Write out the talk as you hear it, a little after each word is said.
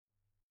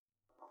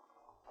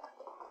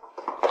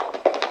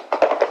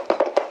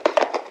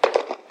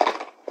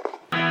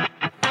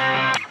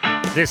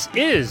This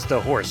is the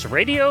Horse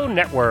Radio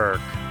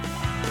Network.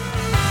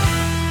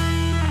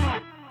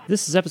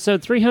 This is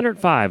episode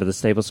 305 of the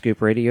Stable Scoop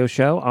Radio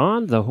Show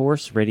on the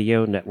Horse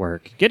Radio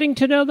Network. Getting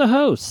to know the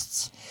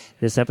hosts.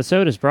 This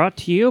episode is brought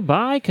to you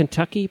by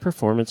Kentucky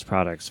Performance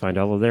Products. Find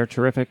all of their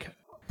terrific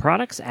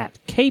products at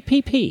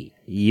kppusa.com.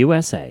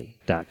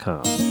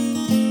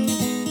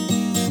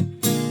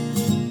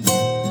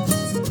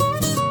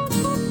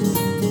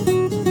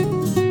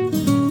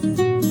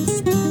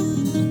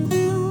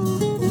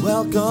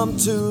 Welcome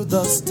to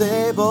the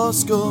Stable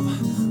Scoop,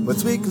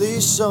 with weekly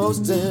shows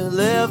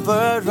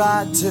delivered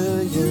right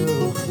to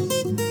you.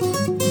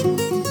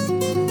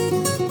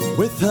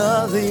 With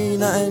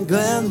Helena and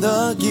Glenn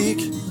the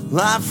Geek,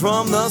 live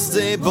from the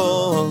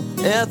stable,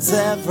 it's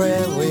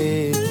every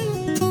week.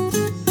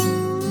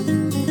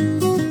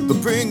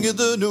 They'll bring you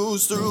the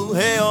news through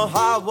hail or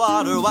high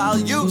water, while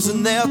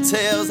using their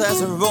tails as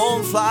their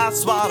own fly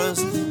swatters.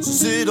 So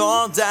sit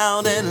on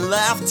down and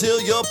laugh till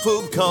you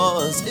poop,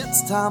 cause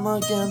it's time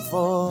again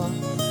for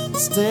the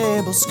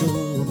Stable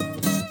Scoop.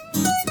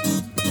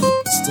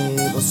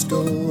 Stable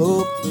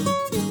Scoop.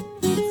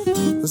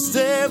 The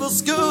Stable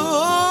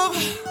Scoop.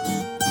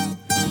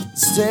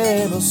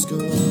 Stable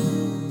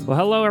Scoop. Well,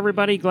 hello,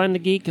 everybody. Glenn the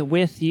Geek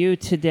with you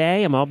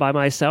today. I'm all by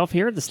myself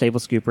here at the Stable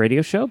Scoop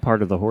Radio Show,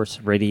 part of the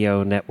Horse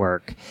Radio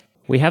Network.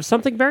 We have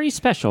something very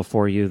special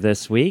for you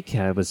this week.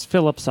 It was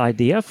Philip's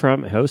idea,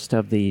 from host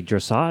of the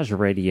Dressage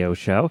Radio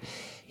Show.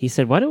 He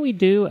said, why don't we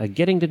do a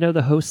Getting to Know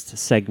the Host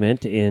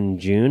segment in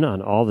June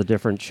on all the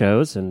different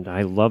shows? And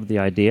I love the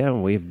idea,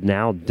 and we've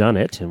now done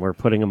it, and we're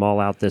putting them all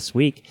out this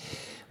week,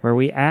 where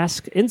we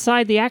ask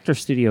inside the actor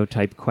studio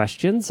type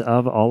questions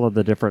of all of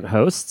the different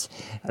hosts,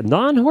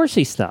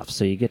 non-horsey stuff,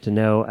 so you get to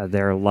know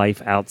their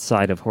life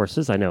outside of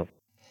horses. I know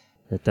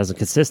it doesn't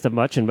consist of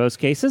much in most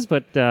cases,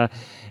 but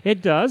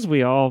it does.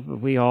 We all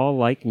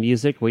like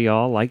music, we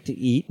all like to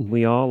eat, and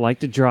we all like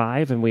to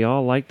drive, and we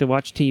all like to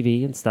watch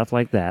TV and stuff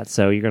like that.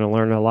 So you're going to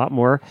learn a lot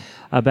more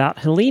about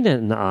Helena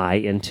and I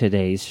in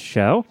today's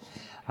show.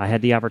 I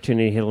had the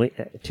opportunity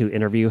to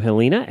interview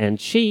Helena, and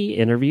she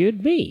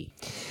interviewed me.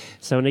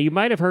 So now you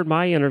might have heard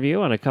my interview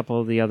on a couple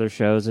of the other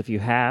shows. If you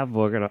have,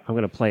 I'm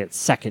gonna play it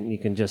second. You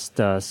can just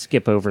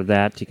skip over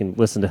that. You can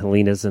listen to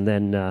Helena's and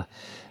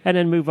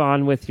then move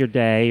on with your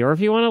day. Or if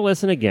you want to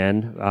listen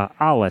again,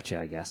 I'll let you,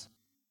 I guess.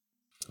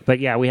 But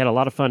yeah, we had a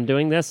lot of fun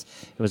doing this.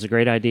 It was a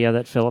great idea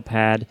that Philip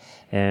had,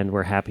 and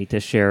we're happy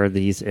to share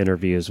these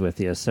interviews with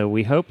you. So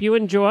we hope you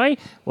enjoy.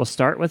 We'll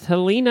start with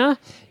Helena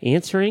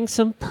answering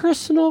some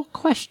personal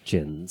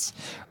questions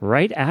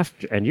right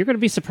after. And you're going to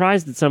be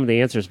surprised at some of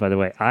the answers, by the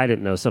way. I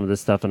didn't know some of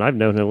this stuff, and I've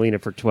known Helena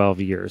for 12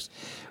 years.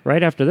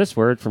 Right after this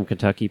word from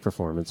Kentucky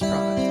Performance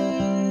Products.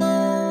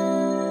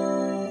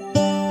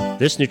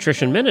 This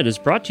Nutrition Minute is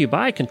brought to you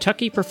by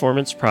Kentucky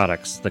Performance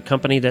Products, the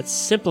company that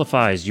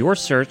simplifies your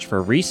search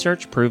for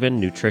research-proven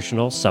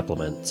nutritional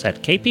supplements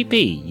at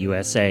kppusa.com.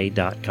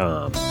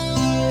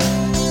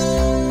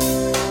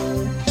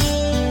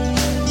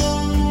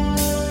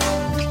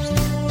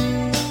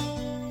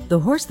 The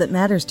horse that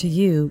matters to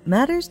you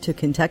matters to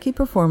Kentucky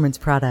Performance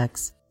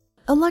Products.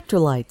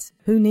 Electrolytes.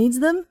 Who needs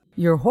them?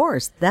 Your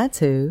horse, that's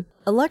who.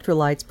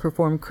 Electrolytes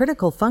perform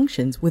critical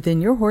functions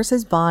within your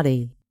horse's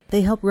body.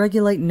 They help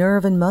regulate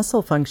nerve and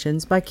muscle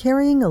functions by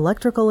carrying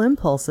electrical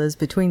impulses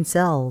between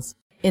cells.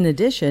 In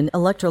addition,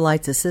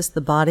 electrolytes assist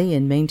the body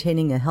in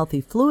maintaining a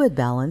healthy fluid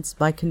balance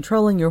by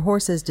controlling your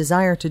horse's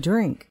desire to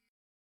drink.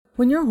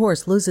 When your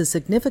horse loses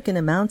significant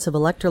amounts of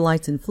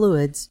electrolytes and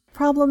fluids,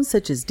 problems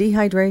such as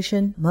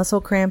dehydration, muscle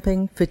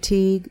cramping,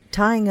 fatigue,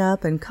 tying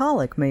up, and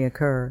colic may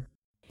occur.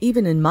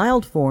 Even in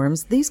mild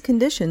forms, these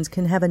conditions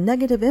can have a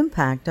negative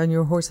impact on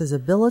your horse's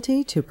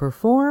ability to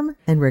perform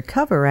and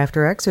recover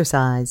after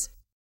exercise.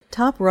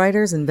 Top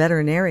riders and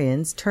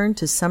veterinarians turn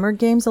to Summer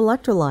Games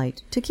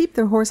Electrolyte to keep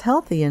their horse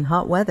healthy in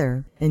hot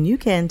weather, and you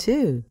can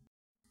too.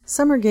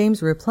 Summer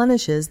Games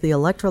replenishes the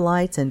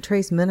electrolytes and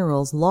trace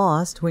minerals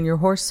lost when your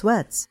horse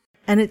sweats,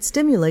 and it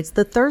stimulates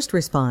the thirst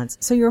response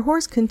so your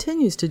horse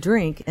continues to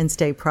drink and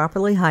stay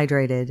properly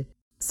hydrated.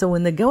 So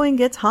when the going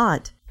gets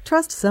hot,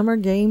 trust Summer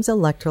Games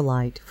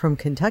Electrolyte from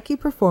Kentucky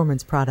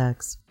Performance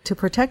Products to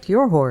protect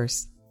your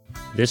horse.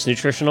 This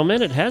Nutritional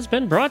Minute has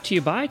been brought to you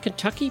by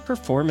Kentucky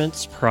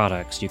Performance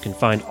Products. You can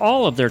find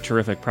all of their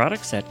terrific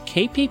products at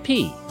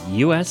kppusa.com.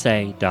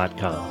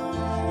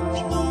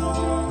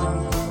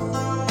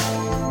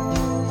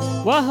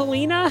 Well,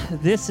 Helena,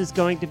 this is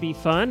going to be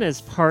fun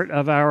as part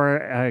of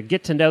our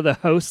Get to Know the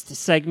Host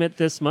segment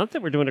this month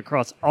that we're doing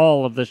across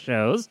all of the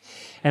shows.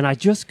 And I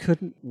just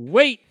couldn't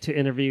wait to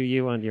interview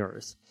you on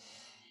yours.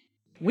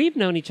 We've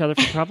known each other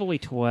for probably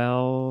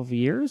 12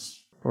 years.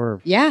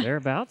 Or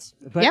thereabouts.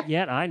 But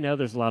yet I know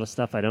there's a lot of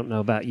stuff I don't know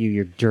about you,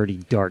 your dirty,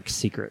 dark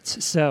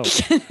secrets. So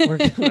we're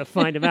going to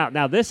find them out.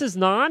 Now, this is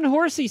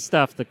non-horsey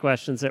stuff, the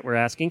questions that we're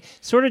asking.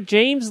 Sort of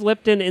James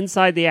Lipton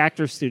inside the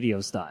actor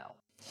studio style.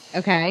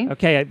 Okay.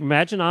 Okay,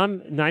 imagine I'm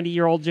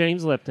 90-year-old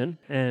James Lipton,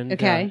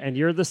 and and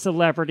you're the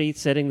celebrity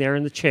sitting there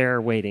in the chair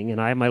waiting,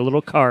 and I have my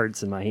little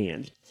cards in my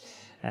hand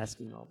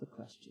asking all the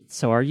questions.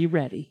 So are you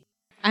ready?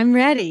 I'm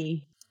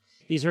ready.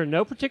 These are in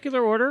no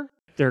particular order.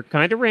 They're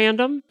kind of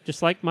random,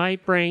 just like my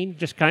brain,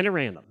 just kind of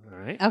random. All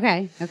right.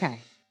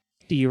 Okay.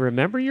 Do you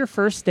remember your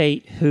first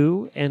date,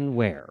 who and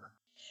where?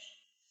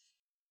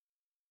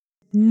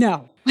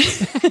 No.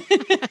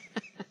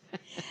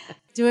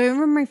 Do I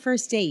remember my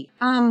first date?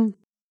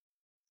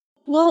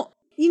 Well,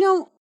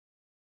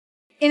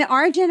 in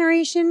our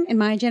generation, in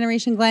my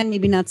generation, Glenn,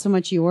 maybe not so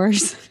much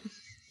yours.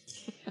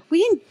 We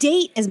didn't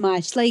date as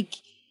much. Like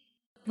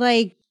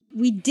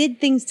we did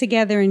things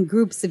together in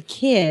groups of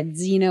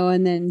kids,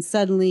 and then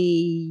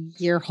suddenly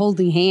you're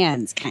holding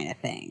hands kind of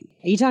thing.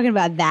 Are you talking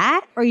about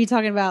that? Or are you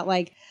talking about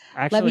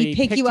Actually, let me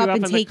pick you up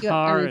and take you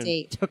on a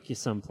date? Took you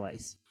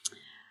someplace.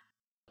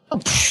 Oh,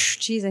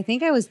 geez, I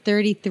think I was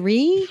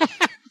 33.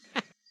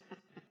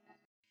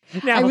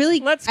 Now,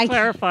 let's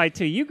clarify,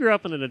 too. You grew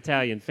up in an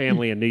Italian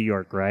family in New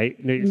York, right?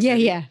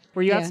 Yeah.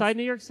 Were you outside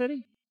New York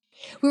City?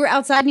 We were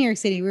outside New York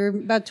City. We were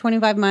about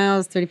 35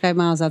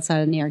 miles outside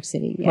of New York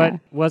City. Yeah. But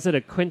was it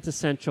a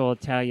quintessential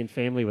Italian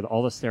family with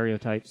all the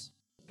stereotypes?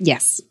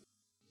 Yes.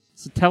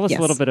 So tell us a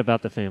little bit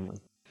about the family.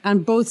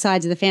 On both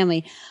sides of the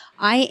family.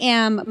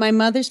 My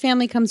mother's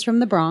family comes from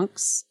the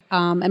Bronx,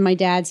 and my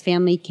dad's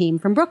family came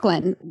from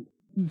Brooklyn.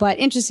 But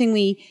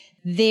interestingly,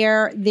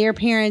 their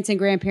parents and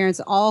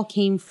grandparents all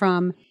came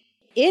from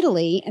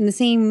Italy, and the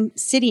same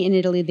city in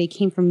Italy. They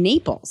came from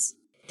Naples.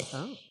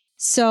 Oh.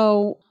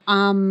 So,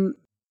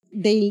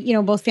 they,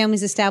 both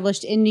families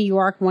established in New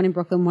York, one in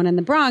Brooklyn, one in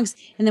the Bronx.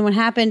 And then what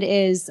happened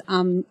is,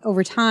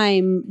 over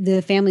time,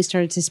 the family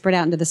started to spread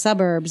out into the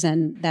suburbs.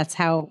 And that's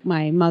how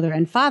my mother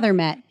and father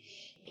met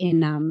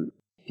in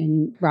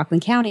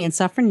Rockland County in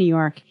Suffern, New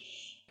York.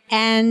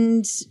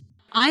 And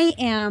I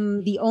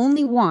am the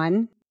only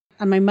one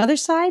on my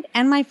mother's side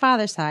and my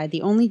father's side,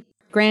 the only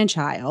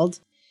grandchild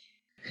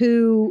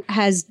who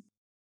has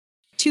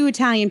two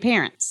Italian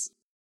parents.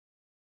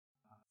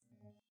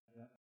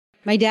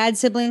 My dad's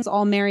siblings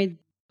all married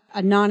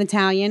a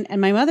non-Italian, and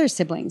my mother's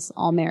siblings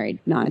all married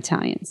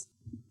non-Italians.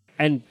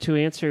 And to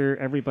answer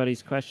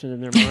everybody's question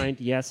in their mind,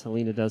 yes,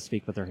 Helena does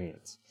speak with her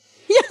hands.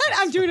 Yeah,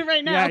 I'm doing it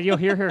right now. Yeah, you'll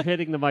hear her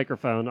hitting the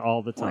microphone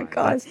all the time. Oh my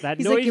God. That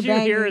noise you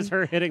hear is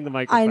her hitting the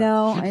microphone.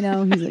 I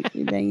know. He's like,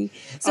 you're banging.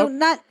 So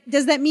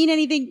does that mean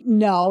anything?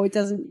 No, it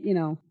doesn't,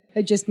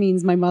 It just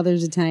means my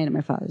mother's Italian and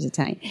my father's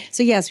Italian.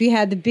 So yes, we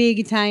had the big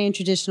Italian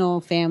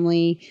traditional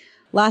family,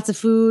 lots of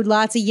food,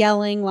 lots of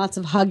yelling, lots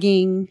of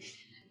hugging,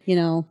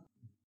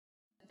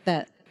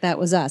 that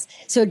was us.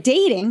 So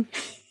dating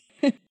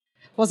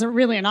wasn't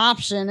really an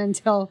option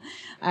until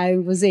I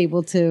was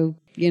able to,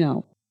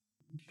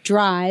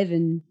 drive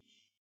and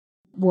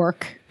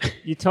work.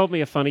 You told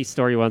me a funny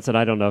story once, and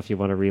I don't know if you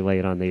want to relay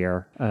it on the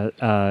air,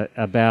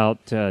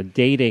 about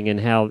dating and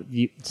how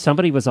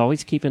somebody was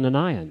always keeping an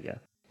eye on you.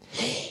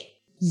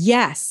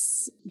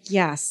 Yes.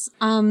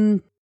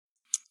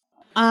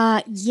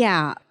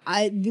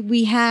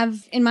 We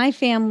have in my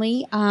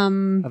family,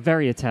 a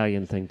very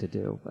Italian thing to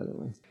do, by the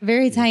way.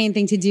 Very Italian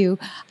thing to do.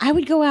 I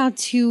would go out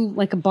to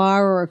a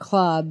bar or a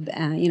club,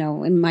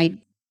 in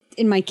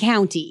my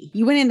county.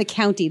 You went in the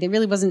county.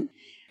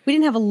 We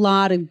didn't have a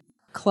lot of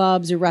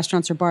clubs or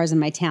restaurants or bars in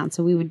my town.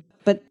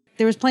 But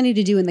there was plenty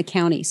to do in the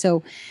county.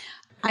 So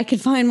I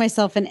could find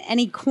myself in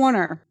any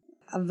corner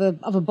of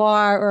a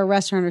bar or a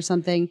restaurant or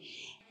something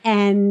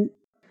or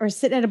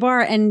sitting at a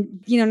bar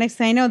and, next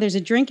thing I know, there's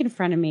a drink in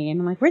front of me and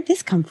I'm like, where'd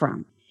this come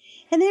from?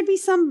 And there'd be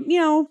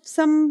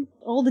some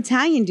old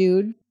Italian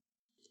dude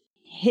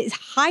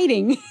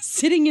hiding,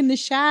 sitting in the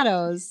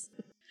shadows.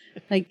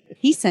 Like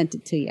he sent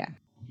it to you.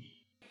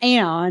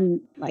 And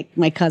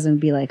my cousin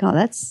would be like, oh,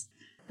 that's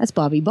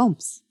Bobby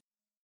Bumps.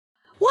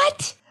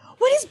 What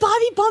is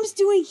Bobby Bumps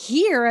doing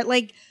here at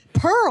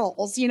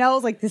Pearls,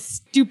 like this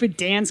stupid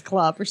dance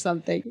club or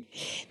something?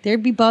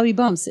 There'd be Bobby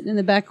Bumps sitting in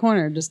the back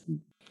corner, just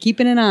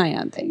keeping an eye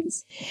on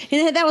things.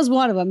 And that was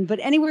one of them. But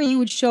anywhere you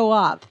would show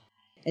up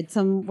at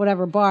some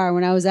whatever bar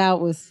when I was out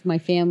with my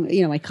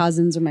family, my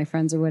cousins or my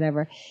friends or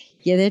whatever,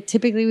 there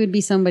typically would be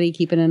somebody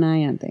keeping an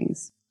eye on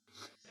things.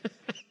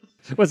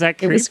 Was that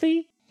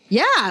creepy?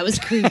 It was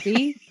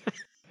creepy.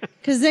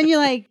 Because then you're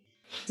like,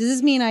 does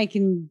this mean I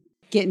can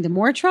get into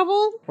more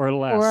trouble? Or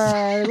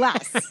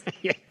less.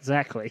 Yeah,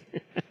 exactly.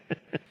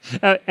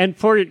 And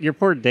for your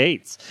poor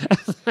dates.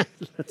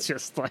 That's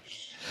just like...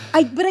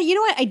 But you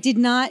know what? I did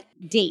not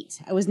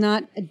date. I was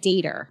not a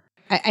dater.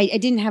 I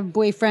didn't have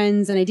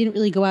boyfriends and I didn't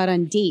really go out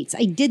on dates.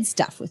 I did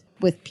stuff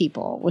with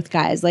people, with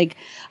guys. I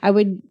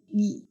wasn't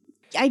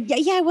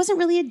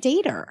really a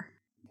dater.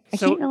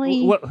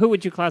 Who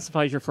would you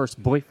classify as your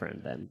first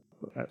boyfriend then?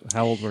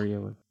 How old were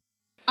you?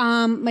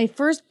 My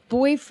first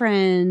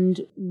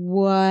boyfriend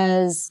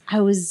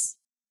I was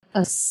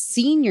a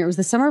senior. It was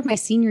the summer of my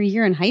senior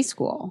year in high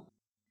school.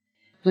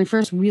 My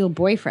first real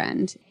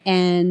boyfriend.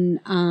 And,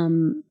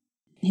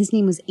 his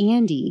name was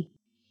Andy.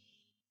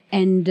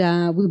 And,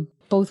 we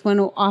both went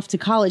off to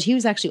college. He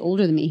was actually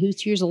older than me. He was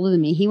 2 years older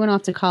than me. He went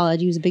off to college.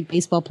 He was a big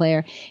baseball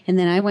player. And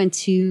then I went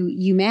to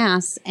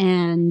UMass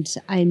and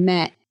I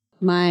met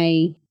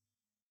my,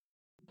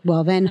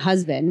 then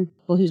husband.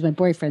 Well, he was my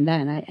boyfriend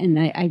then. Then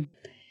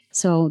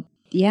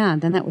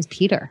that was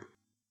Peter.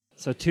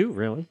 So 2,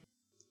 really?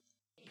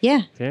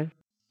 Yeah. Yeah.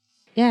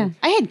 Yeah.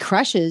 I had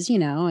crushes,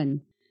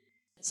 and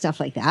stuff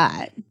like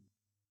that.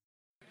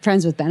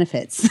 Friends with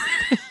benefits.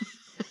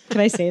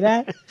 Can I say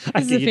that?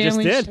 I think you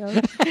just did.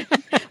 Show.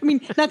 I mean,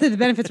 not that the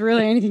benefits were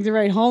really anything to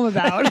write home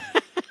about.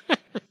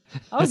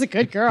 I was a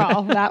good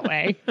girl that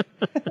way.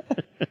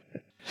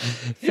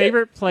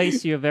 Favorite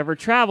place you have ever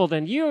traveled?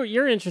 And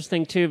you're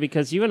interesting, too,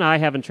 because you and I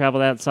haven't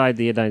traveled outside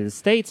the United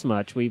States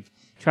much. We've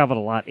traveled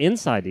a lot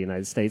inside the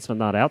United States, but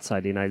not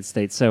outside the United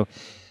States. So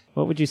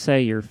what would you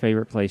say your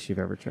favorite place you've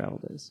ever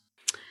traveled is?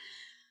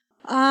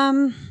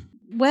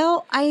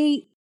 Well,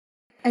 I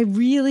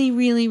really,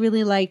 really,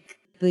 really like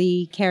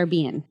the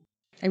Caribbean.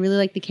 I really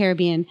like the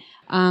Caribbean.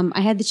 I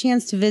had the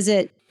chance to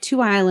visit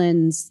 2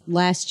 islands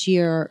last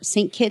year,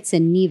 St. Kitts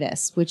and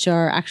Nevis, which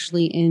are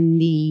actually in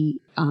the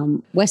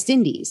West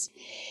Indies.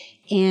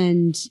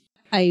 And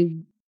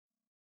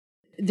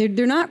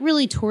they're not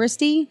really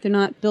touristy. They're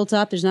not built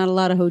up. There's not a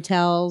lot of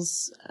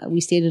hotels.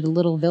 We stayed at a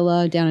little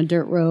villa down a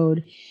dirt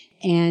road.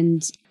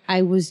 And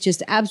I was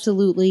just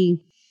absolutely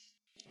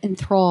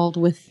enthralled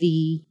with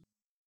the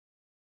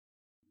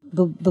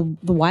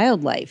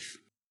wildlife,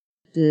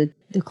 the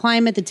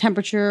climate, the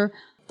temperature,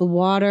 the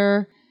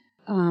water,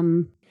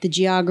 the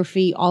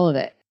geography, all of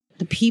it,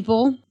 the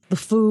people, the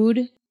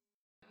food,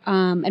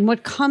 and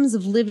what comes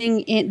of living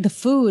in the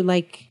food.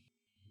 Like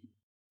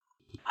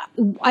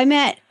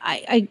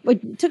I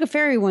took a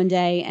ferry one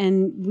day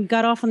and we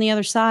got off on the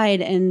other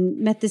side and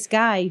met this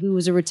guy who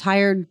was a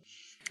retired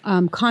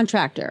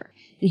contractor,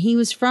 and he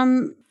was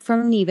from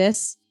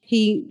Nevis.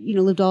 He,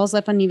 lived all his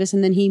life on Nevis,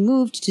 and then he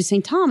moved to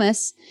St.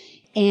 Thomas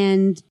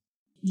and,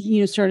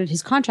 started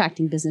his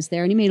contracting business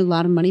there. And he made a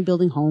lot of money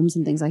building homes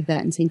and things like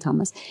that in St.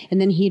 Thomas.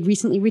 And then he had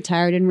recently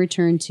retired and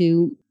returned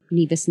to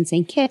Nevis and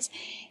St. Kitts.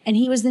 And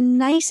he was the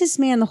nicest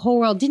man in the whole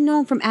world. Didn't know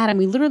him from Adam.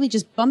 We literally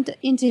just bumped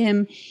into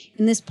him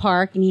in this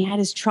park, and he had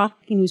his truck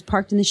and he was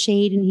parked in the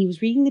shade and he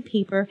was reading the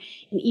paper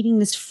and eating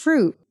this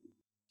fruit.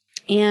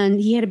 And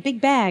he had a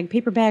big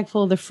paper bag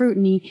full of the fruit,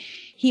 and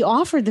he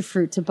offered the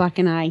fruit to Buck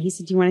and I. He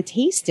said, "Do you want to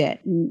taste it?"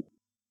 And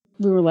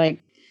we were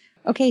like,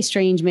 "Okay,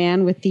 strange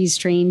man with these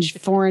strange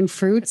foreign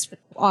fruits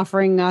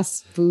offering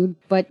us food,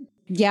 but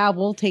yeah,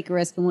 we'll take a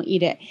risk and we'll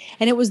eat it."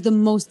 And it was the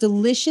most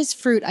delicious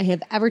fruit I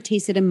have ever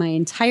tasted in my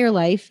entire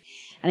life.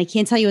 And I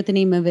can't tell you what the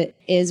name of it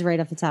is right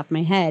off the top of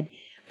my head.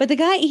 But the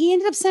guy, he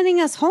ended up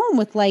sending us home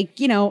with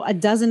a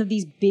dozen of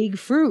these big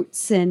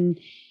fruits, and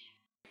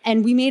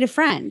we made a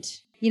friend.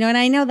 And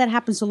I know that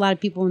happens to a lot of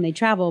people when they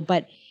travel,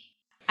 but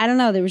I don't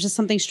know. There was just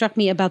something struck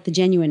me about the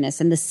genuineness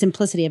and the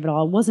simplicity of it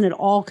all. It wasn't at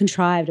all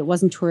contrived. It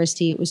wasn't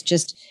touristy. It was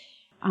just,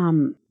 I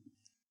don't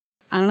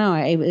know.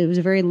 It was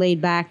a very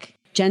laid back,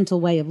 gentle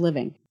way of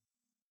living.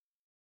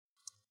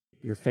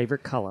 Your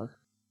favorite color?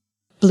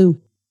 Blue.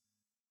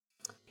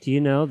 Do you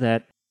know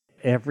that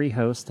every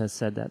host has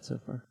said that so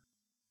far?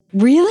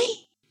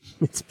 Really?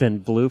 It's been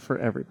blue for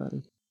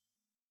everybody.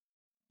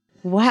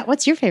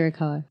 What's your favorite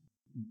color?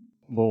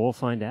 Well, we'll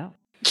find out.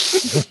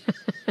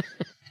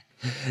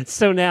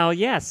 So now,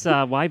 yes,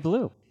 why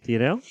blue? Do you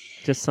know?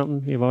 Just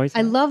something you've always had?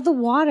 I love the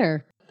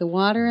water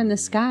and the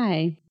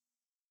sky.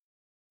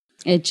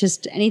 It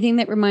just, anything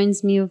that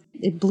reminds me of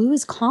it. Blue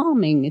is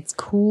calming. It's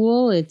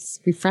cool. It's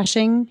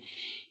refreshing.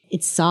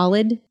 It's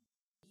solid.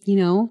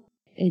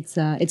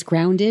 It's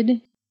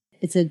grounded.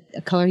 It's a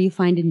color you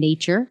find in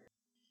nature.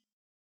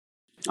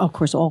 Oh, of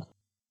course, all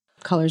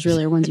colors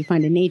really are ones you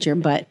find in nature,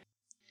 but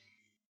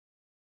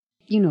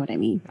you know what I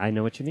mean. I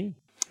know what you mean.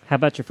 How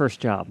about your first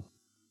job?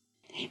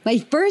 My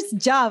first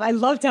job, I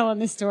love telling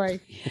this story.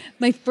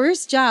 My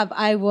first job,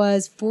 I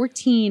was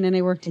 14 and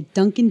I worked at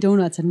Dunkin'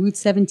 Donuts on Route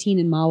 17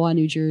 in Mahwah,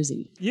 New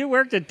Jersey. You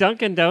worked at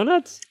Dunkin'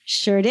 Donuts?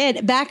 Sure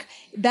did. Back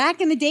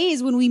in the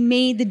days when we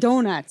made the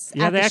donuts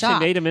Yeah, at the they actually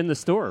shop. made them in the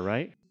store,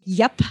 right?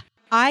 Yep.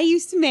 I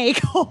used to make,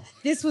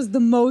 this was the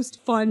most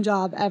fun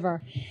job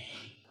ever.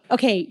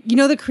 Okay, you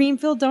know the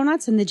cream-filled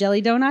donuts and the jelly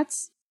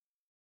donuts?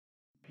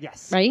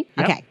 Yes. Right?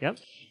 Yep, Okay. Yep.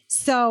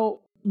 So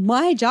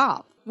my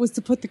job was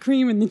to put the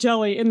cream and the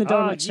jelly in the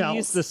donut shells. You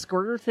used the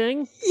squirter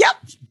thing?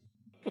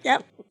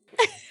 Yep.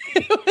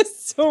 It was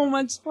so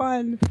much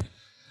fun.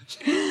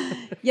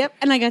 Yep.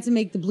 And I got to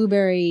make the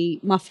blueberry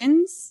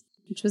muffins,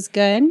 which was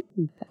good.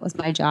 That was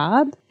my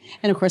job.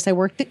 And of course, I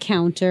worked the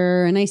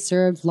counter and I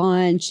served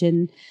lunch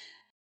and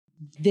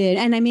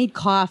I made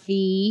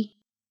coffee.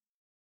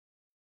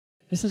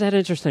 Isn't that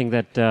interesting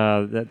that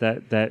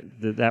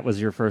that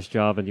was your first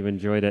job and you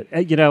enjoyed it?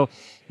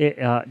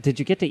 Did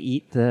you get to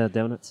eat the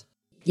donuts?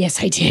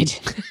 Yes, I did.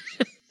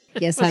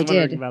 Yes, I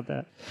did. About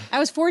that. I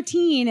was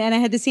 14 and I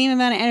had the same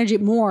amount of energy,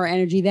 more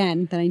energy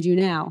then than I do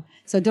now.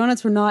 So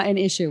donuts were not an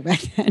issue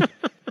back then.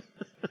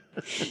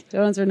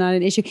 Donuts were not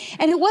an issue.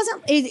 And it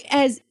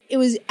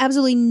was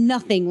absolutely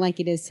nothing like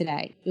it is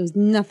today. It was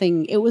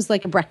nothing. It was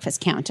like a breakfast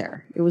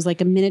counter. It was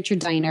like a miniature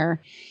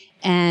diner.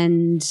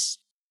 And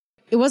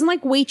it wasn't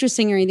like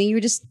waitressing or anything. You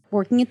were just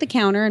working at the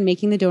counter and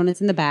making the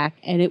donuts in the back.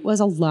 And it was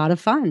a lot of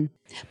fun.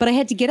 But I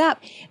had to get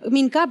up. I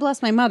mean, God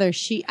bless my mother.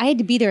 I had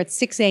to be there at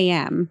 6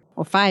 a.m.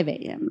 or 5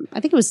 a.m. I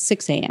think it was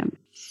 6 a.m.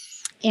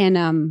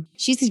 And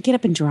she used to get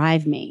up and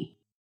drive me.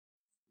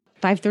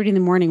 5:30 in the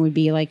morning would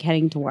be like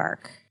heading to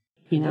work.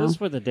 You know? Those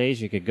were the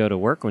days you could go to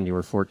work when you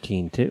were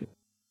 14, too.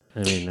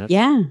 I mean,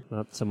 that's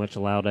not so much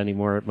allowed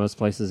anymore at most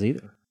places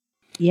either.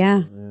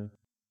 Yeah.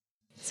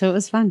 So it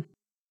was fun.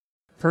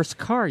 First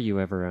car you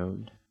ever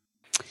owned?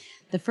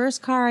 The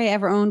first car I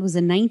ever owned was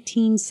a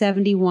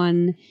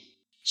 1971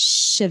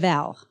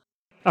 Chevelle.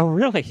 Oh,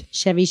 really?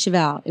 Chevy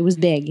Chevelle. It was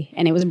big,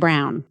 and it was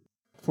brown.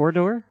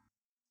 4-door?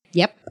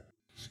 Yep.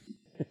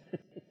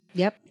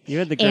 Yep. You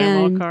had the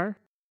grandma car?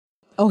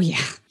 Oh,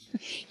 yeah.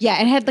 Yeah,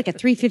 it had like a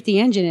 350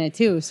 engine in it,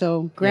 too.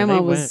 So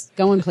grandma was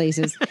going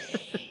places.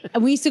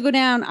 And we used to go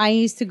down.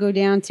 I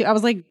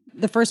was like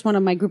the first one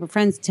of my group of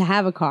friends to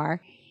have a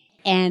car.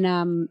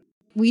 And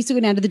we used to go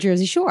down to the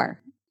Jersey Shore.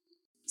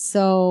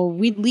 So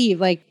we'd leave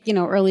like,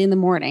 early in the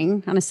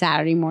morning on a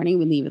Saturday morning.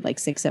 We'd leave at like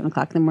 6, 7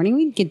 o'clock in the morning.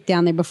 We'd get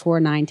down there before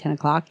 9, 10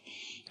 o'clock.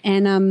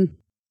 And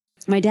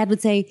my dad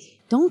would say,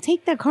 don't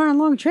take that car on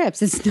long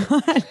trips.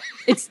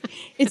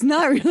 It's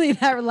not really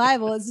that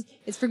reliable.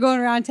 It's for going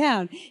around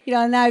town.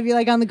 And I'd be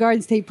like on the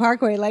Garden State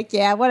Parkway, like,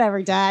 yeah,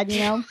 whatever, Dad,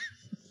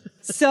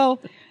 So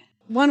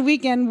one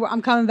weekend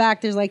I'm coming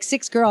back, there's like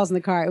 6 girls in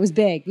the car. It was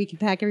big. We could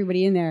pack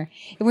everybody in there.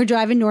 And we're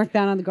driving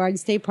northbound on the Garden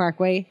State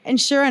Parkway.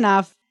 And sure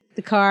enough,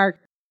 the car,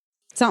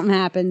 something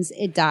happens,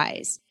 it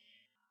dies.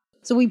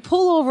 So we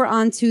pull over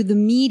onto the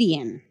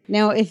median.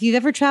 Now, if you've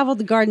ever traveled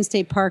the Garden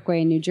State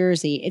Parkway in New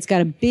Jersey, it's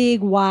got a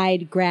big,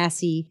 wide,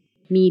 grassy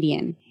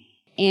median.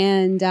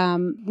 And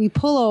we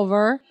pull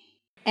over,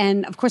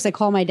 and of course I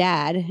call my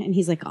dad, and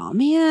he's like, oh,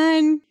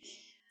 man.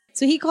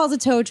 So he calls a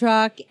tow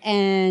truck,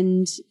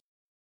 and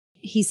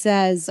he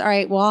says, all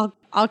right, well,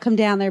 I'll come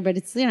down there, but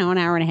it's, an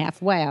hour and a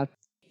half away.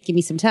 Give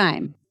me some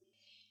time.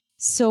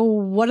 So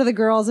what do the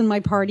girls in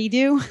my party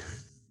do?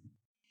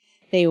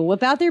 They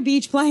whip out their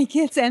beach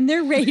blankets and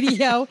their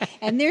radio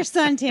and their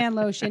suntan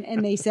lotion,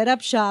 and they set up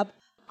shop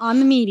on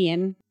the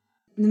median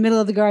in the middle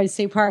of the Garden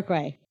State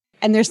Parkway,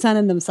 and they're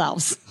sunning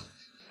themselves.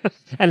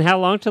 And how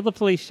long till the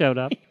police showed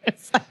up? It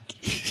was like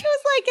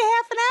a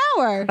half an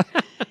hour.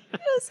 It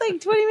was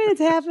like 20 minutes,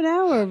 half an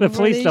hour. The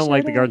police don't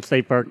like the Garden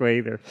State Parkway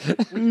either.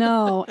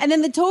 No. And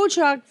then the tow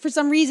truck, for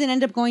some reason,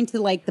 ended up going to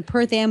like the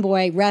Perth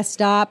Amboy rest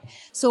stop.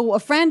 So a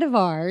friend of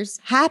ours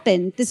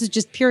this is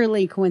just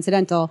purely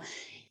coincidental,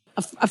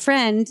 a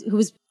friend who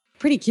was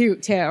pretty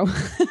cute too,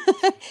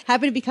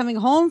 happened to be coming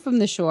home from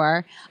the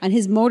shore on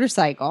his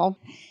motorcycle.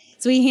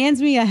 So he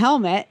hands me a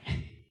helmet.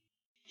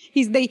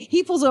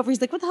 He pulls over.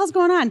 He's like, what the hell's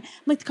going on? I'm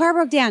like, the car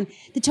broke down.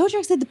 The tow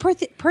truck said the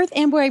Perth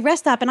Amboy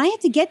rest stop, and I have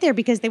to get there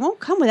because they won't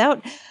come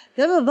without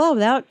blah, blah, blah,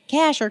 without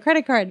cash or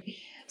credit card.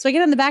 So I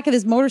get on the back of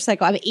this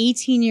motorcycle. I'm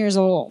 18 years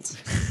old.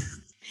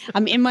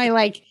 I'm in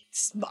my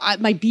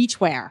my beach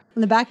wear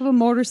on the back of a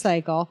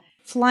motorcycle,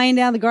 flying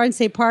down the Garden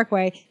State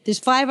Parkway. There's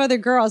 5 other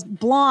girls,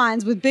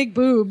 blondes with big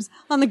boobs,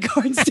 on the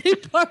Garden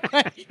State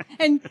Parkway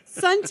and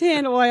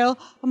suntan oil.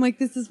 I'm like,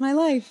 this is my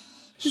life.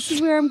 This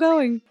is where I'm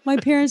going. My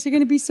parents are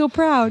going to be so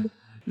proud.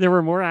 There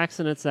were more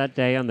accidents that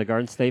day on the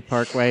Garden State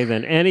Parkway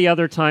than any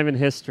other time in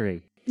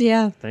history.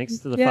 Yeah. Thanks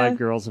to the 5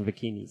 girls in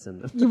bikinis in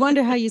them. You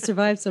wonder how you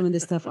survived some of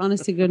this stuff,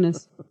 honest to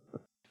goodness.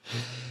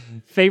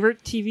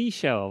 Favorite TV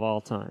show of all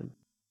time?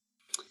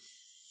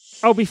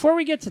 Oh, before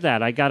we get to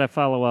that, I got to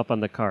follow up on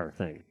the car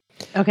thing.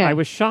 Okay. I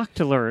was shocked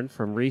to learn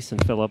from Reese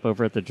and Philip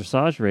over at the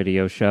Dressage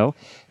Radio Show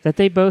that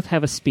they both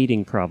have a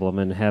speeding problem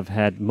and have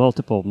had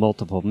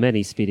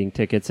many speeding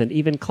tickets and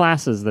even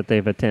classes that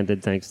they've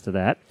attended thanks to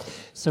that.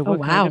 So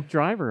what kind of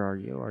driver are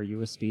you? Are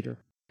you a speeder?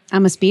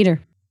 I'm a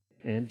speeder.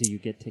 And do you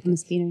get tickets? I'm a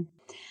speeder.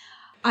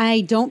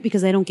 I don't,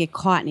 because I don't get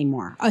caught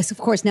anymore. Of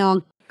course, now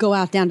I'll go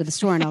out down to the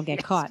store and I'll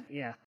get caught.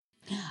 Yeah.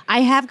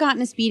 I have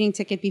gotten a speeding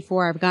ticket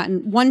before.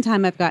 One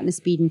time I've gotten a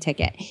speeding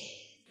ticket.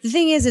 The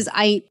thing is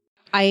I've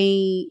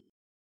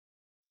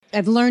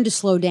learned to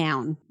slow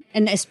down,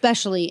 and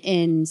especially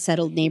in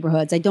settled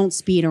neighborhoods. I don't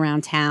speed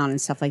around town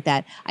and stuff like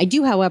that. I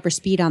do, however,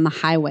 speed on the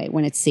highway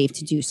when it's safe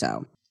to do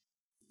so.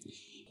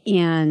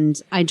 And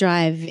I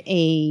drive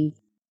a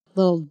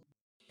little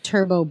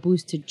turbo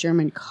boosted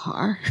German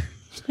car,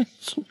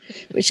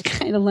 which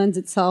kind of lends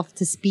itself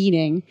to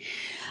speeding.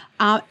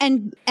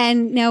 And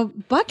now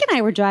Buck and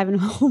I were driving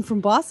home from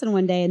Boston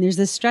one day, and there's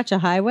this stretch of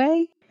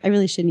highway. I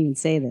really shouldn't even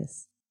say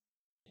this.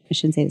 I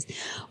shouldn't say this.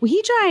 Well,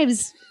 he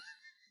drives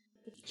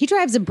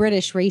a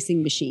British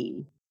racing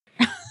machine.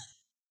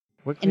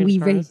 What kind of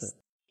car is it?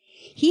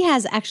 He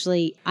has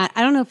actually, I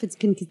don't know if it's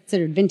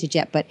considered vintage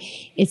yet, but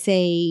it's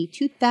a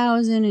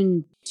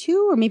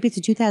 2002 or maybe it's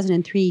a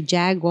 2003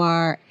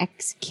 Jaguar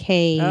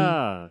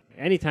XK.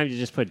 Anytime you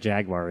just put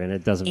Jaguar in,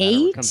 it doesn't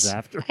matter what comes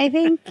after. I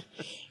think.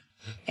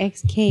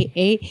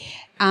 XK8.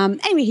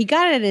 Anyway, he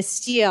got it at a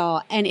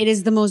steal, and it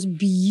is the most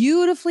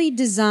beautifully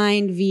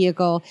designed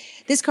vehicle.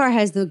 This car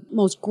has the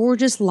most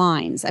gorgeous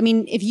lines. I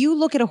mean, if you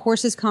look at a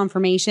horse's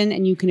conformation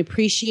and you can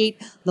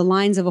appreciate the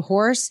lines of a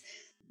horse,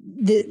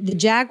 the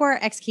Jaguar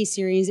XK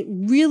series, it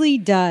really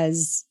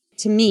does,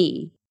 to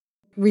me,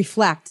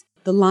 reflect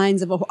the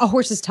lines of a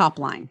horse's top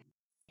line.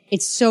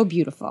 It's so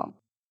beautiful.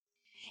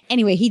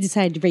 Anyway, he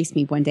decided to race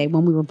me one day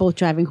when we were both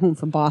driving home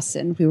from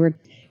Boston. We were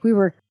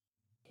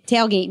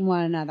tailgating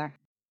one another.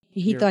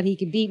 He thought he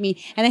could beat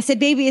me. And I said,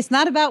 baby, it's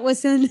not about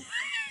what's in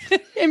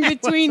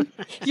between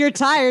your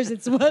tires.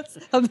 It's what's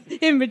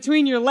in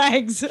between your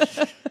legs.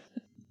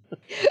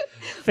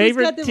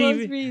 Favorite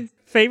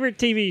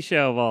TV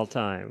show of all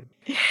time?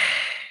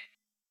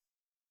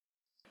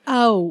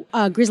 Oh,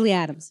 Grizzly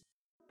Adams.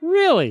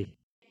 Really?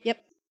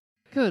 Yep.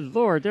 Good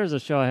Lord, there's a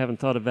show I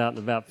haven't thought about in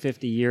about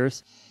 50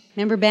 years.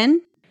 Remember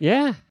Ben?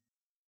 Yeah.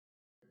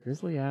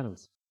 Grizzly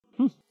Adams.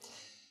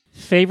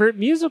 Favorite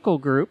musical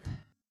group?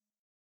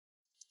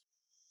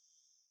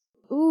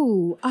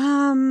 Ooh,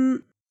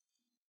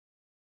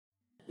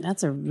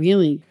 that's a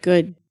really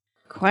good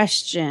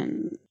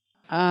question.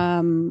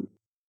 I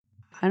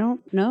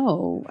don't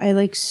know. I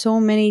like so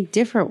many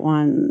different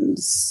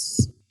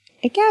ones.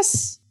 I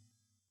guess.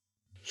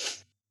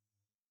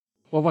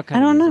 Well, what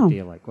kind of music do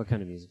you like? What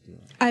kind of music do you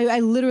like? I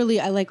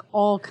like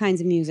all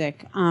kinds of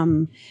music.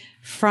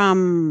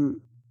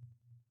 From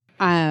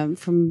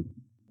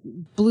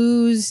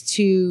blues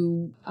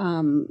to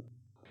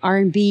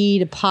R&B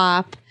to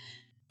pop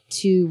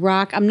to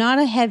rock. I'm not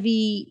a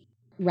heavy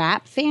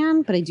rap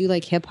fan, but I do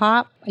like hip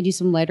hop. I do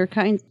some lighter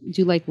kinds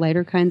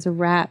of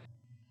rap.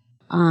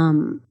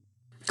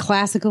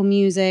 Classical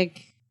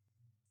music,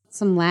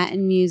 some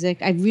Latin music.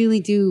 I really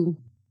do.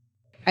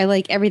 I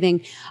like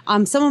everything.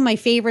 Some of my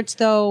favorites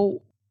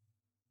though,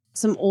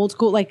 some old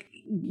school, like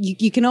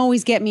you can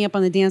always get me up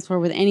on the dance floor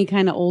with any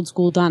kind of old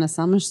school Donna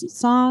Summer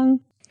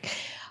song.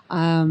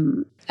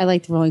 I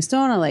like the Rolling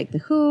Stone. I like the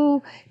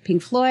Who,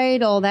 Pink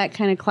Floyd, all that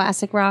kind of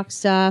classic rock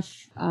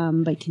stuff.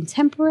 But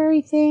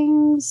contemporary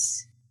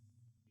things,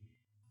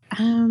 I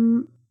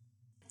don't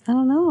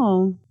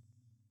know.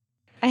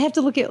 I have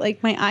to look at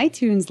like my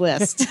iTunes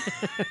list.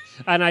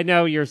 And I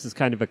know yours is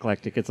kind of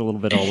eclectic. It's a little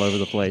bit all over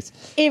the place.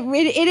 It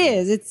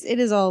is. It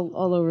is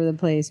all over the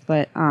place.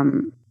 But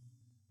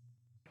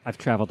I've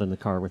traveled in the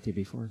car with you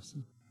before. So.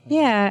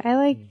 Yeah,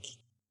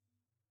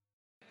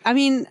 I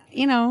mean,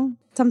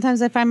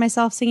 sometimes I find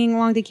myself singing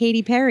along to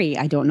Katy Perry.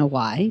 I don't know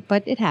why,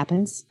 but it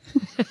happens.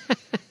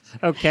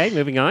 Okay,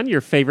 moving on.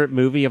 Your favorite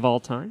movie of all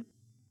time?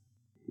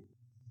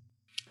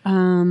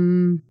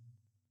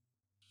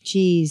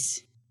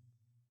 Geez.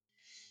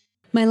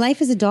 My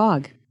Life as a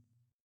Dog.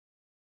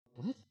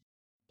 What?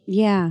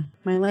 Yeah,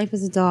 My Life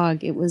as a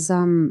Dog. It was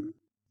a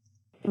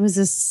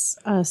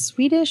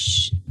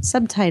Swedish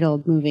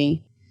subtitled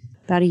movie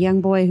about a young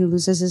boy who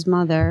loses his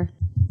mother.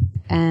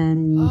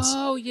 And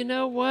oh, you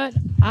know what?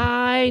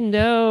 I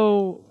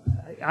know.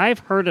 I've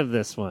heard of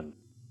this one.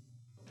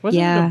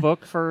 Wasn't it a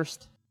book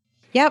first?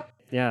 Yep.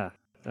 Yeah.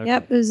 Okay.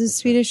 Yep. It was a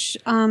Swedish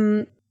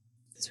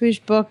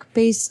book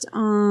based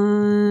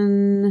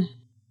on,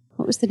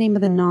 what was the name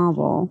of the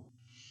novel?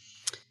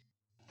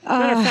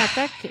 Matter of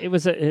fact, it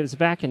was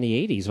back in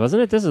the 80s,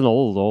 wasn't it? This is an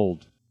old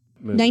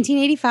movie.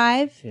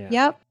 1985.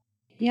 Yeah.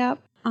 Yep.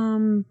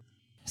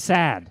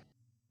 Sad.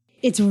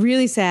 It's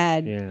really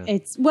sad. Yeah.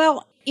 It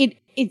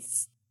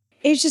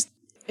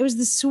was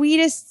the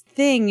sweetest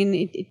thing,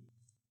 and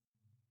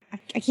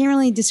I can't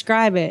really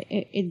describe it.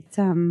 It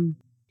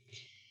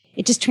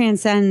just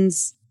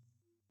transcends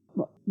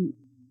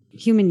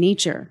human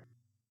nature.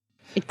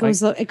 It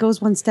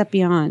goes one step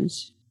beyond.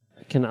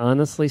 I can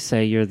honestly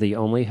say you're the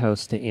only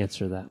host to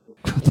answer that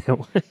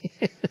way.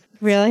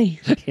 Really?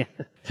 Yeah.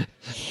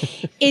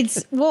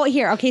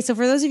 Here. Okay. So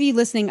for those of you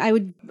listening, I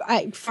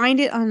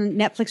find it on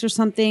Netflix or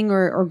something,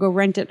 or go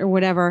rent it or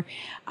whatever.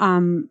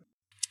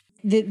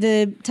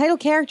 The title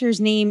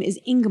character's name is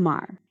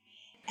Ingmar,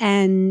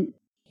 and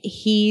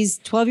he's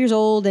 12 years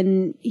old,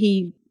 and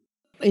he's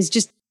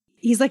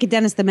like a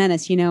Dennis the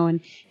Menace,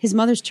 and his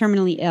mother's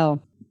terminally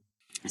ill.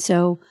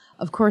 So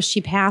of course she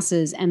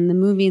passes, and the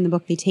movie and the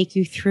book, they take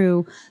you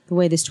through the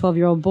way this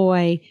 12-year-old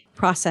boy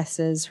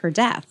processes her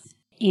death.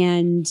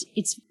 And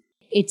it's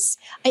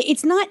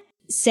not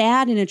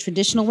sad in a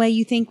traditional way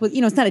you think,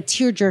 it's not a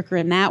tearjerker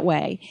in that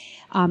way.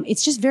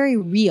 It's just very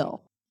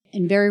real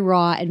and very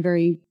raw and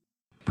very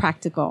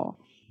practical.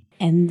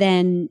 And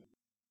then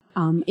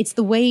it's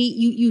the way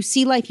you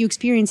see life, you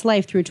experience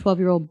life through a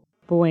 12-year-old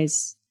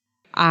boy's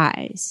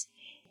eyes.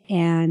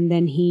 And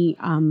then he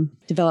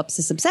develops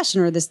this obsession,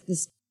 or this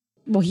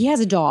he has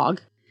a dog,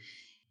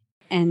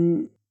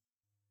 and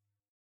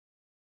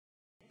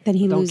then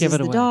he loses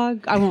the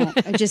dog. I won't.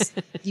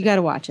 You got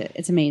to watch it.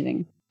 It's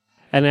amazing.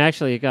 And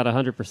actually, it got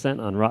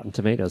 100% on Rotten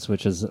Tomatoes,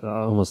 which is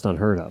almost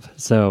unheard of.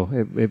 So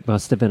it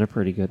must have been a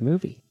pretty good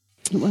movie.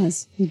 It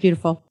was. It was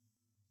beautiful.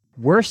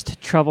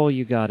 Worst trouble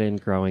you got in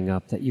growing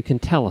up that you can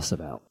tell us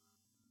about?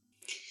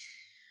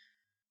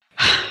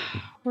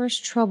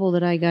 Worst trouble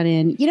that I got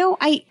in.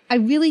 I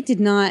really did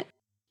not.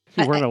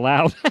 You weren't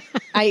allowed.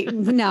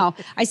 No.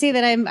 I say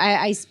that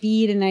I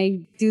speed and I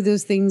do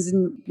those things,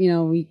 and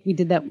we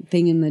did that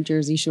thing in the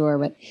Jersey Shore,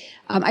 but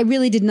I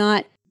really did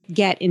not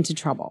get into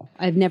trouble.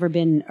 I've never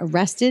been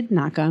arrested,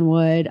 knock on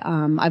wood.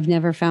 I've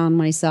never found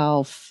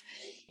myself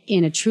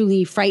in a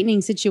truly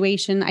frightening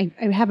situation. I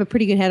have a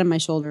pretty good head on my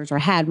shoulders, or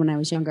had when I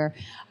was younger.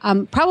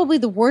 Probably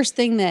the worst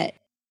thing that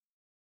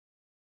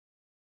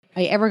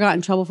I ever got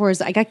in trouble for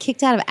is I got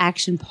kicked out of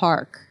Action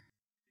Park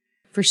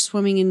for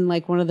swimming in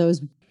like one of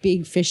those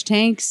big fish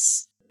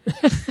tanks.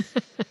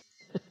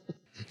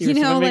 You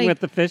know, swimming with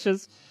the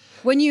fishes?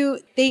 When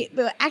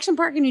the Action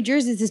Park in New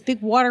Jersey is this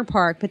big water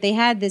park, but they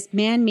had this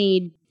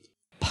man-made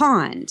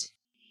pond,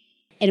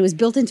 and it was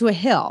built into a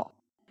hill,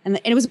 and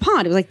it was a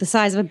pond. It was like the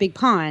size of a big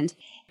pond,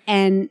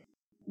 and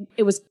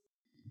it was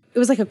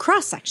like a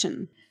cross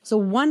section. So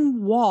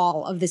one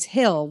wall of this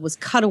hill was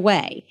cut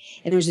away,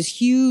 and there was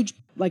this huge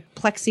like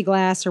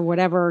plexiglass or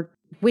whatever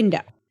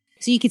window,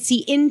 so you could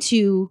see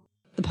into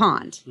the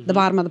pond, the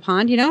bottom of the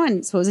pond, you know,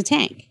 and so it was a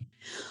tank.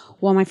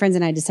 Well, my friends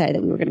and I decided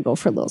that we were going to go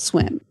for a little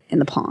swim in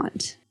the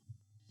pond.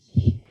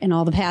 And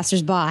all the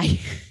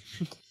passersby.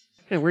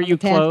 And were you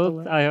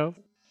clothed, I hope?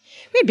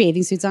 We had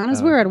bathing suits on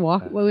us. We were at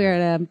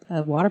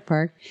a water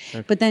park.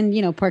 Okay. But then,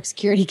 you know, park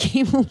security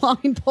came along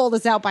and pulled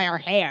us out by our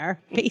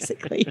hair,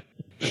 basically.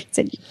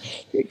 Said,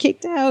 you're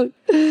kicked out.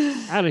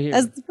 Out of here.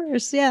 That's the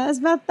worst. Yeah,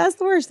 that's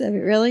the worst of it,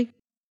 really.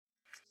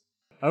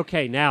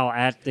 Okay, now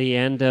at the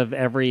end of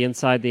every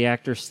Inside the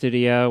Actor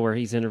Studio where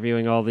he's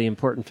interviewing all the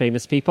important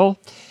famous people,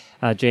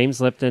 James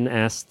Lipton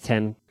asked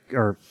a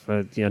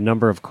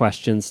number of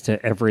questions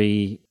to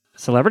every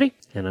celebrity,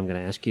 and I'm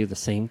going to ask you the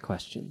same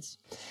questions.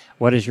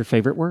 What is your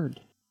favorite word?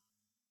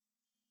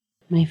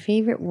 My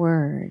favorite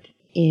word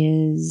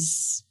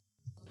is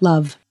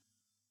love.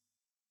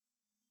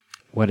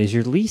 What is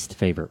your least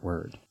favorite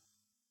word?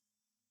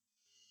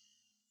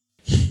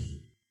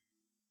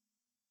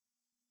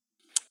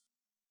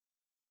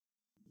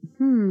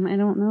 I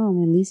don't know.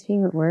 My least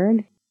favorite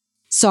word?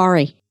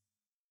 Sorry.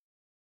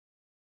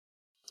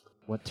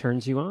 What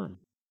turns you on?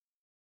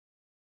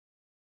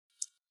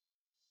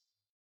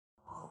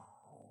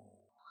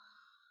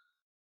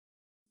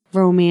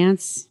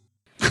 Romance.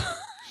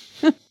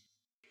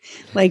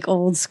 Like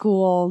old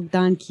school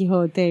Don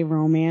Quixote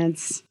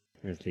romance.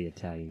 There's the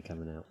Italian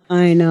coming out.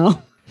 I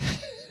know.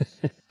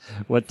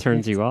 What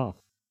turns you off?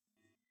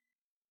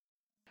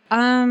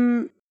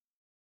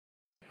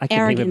 I can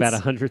arrogance. think about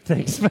 100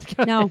 things, but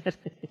go ahead.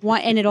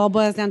 And it all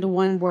boils down to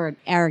one word: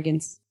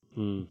 arrogance.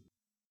 Yep,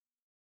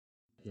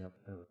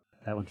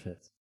 that one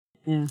fits.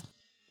 Yeah.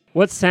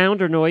 What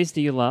sound or noise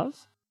do you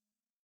love?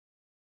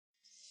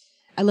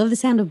 I love the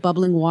sound of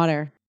bubbling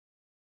water,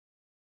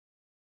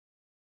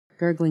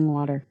 gurgling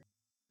water.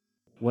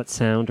 What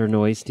sound or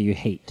noise do you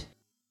hate?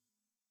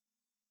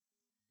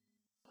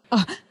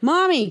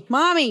 Mommy,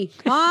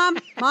 mom,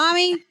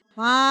 mommy,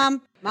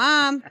 mom.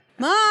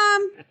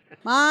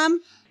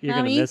 You're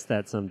going to miss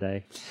that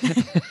someday.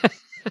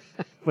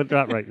 But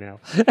not right now.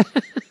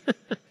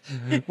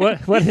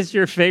 What is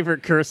your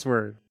favorite curse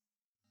word?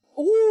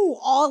 Ooh,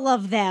 all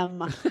of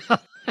them.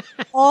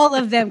 All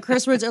of them.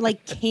 Curse words are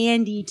like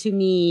candy to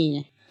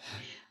me.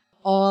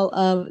 All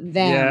of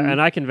them. Yeah,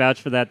 and I can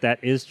vouch for that.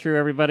 That is true,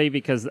 everybody,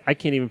 because I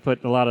can't even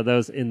put a lot of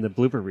those in the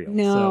blooper reel.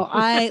 No, so.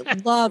 I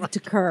love to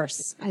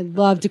curse. I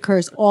love to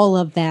curse all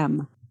of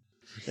them.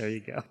 There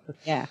you go.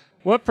 Yeah.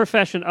 What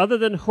profession other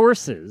than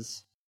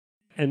horses,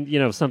 and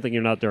something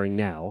you're not doing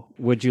now,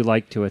 would you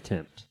like to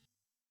attempt?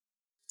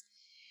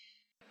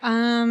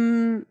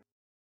 I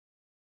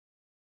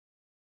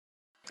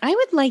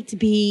would like to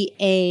be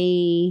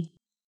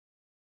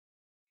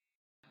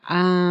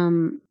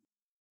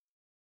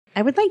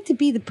I would like to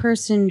be the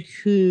person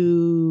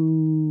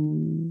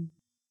who,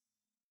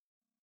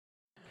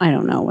 I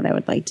don't know what I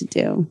would like to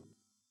do.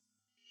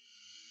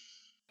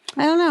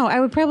 I don't know. I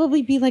would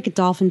probably be like a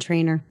dolphin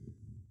trainer.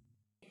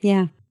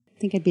 Yeah, I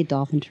think I'd be a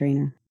dolphin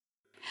trainer.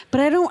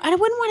 But I wouldn't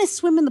want to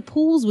swim in the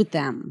pools with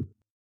them.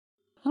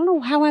 I don't know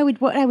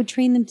what I would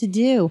train them to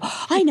do.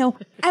 I know.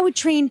 I would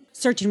train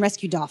search and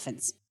rescue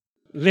dolphins.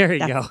 There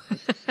you go.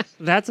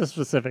 That's a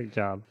specific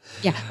job.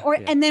 Yeah.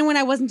 And then when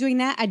I wasn't doing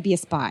that, I'd be a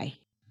spy.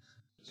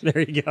 There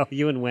you go.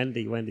 You and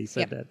Wendy. Wendy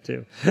said that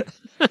too.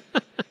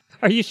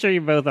 Are you sure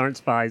you both aren't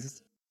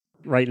spies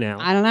right now?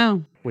 I don't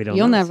know. We don't.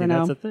 You'll never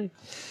know. That's the thing.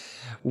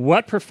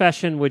 What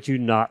profession would you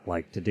not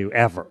like to do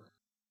ever?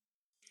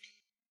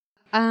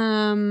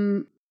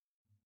 I'll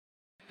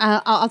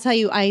tell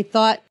you. I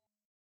thought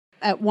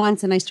at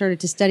once, and I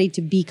started to study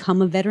to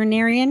become a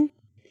veterinarian,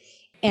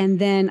 and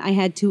then I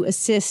had to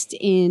assist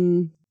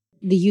in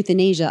the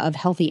euthanasia of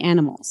healthy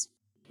animals.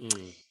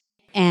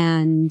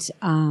 And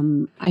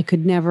I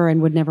could never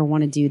and would never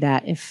want to do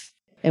that if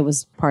it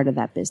was part of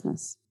that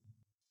business.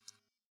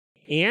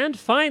 And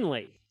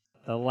finally,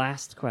 the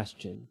last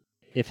question.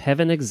 If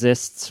heaven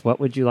exists, what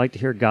would you like to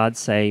hear God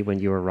say when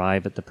you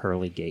arrive at the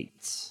pearly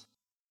gates?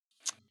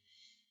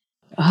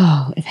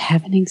 Oh, if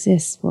heaven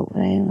exists, what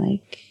would I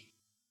like?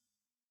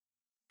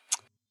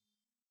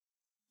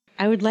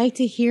 I would like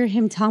to hear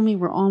him tell me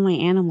where all my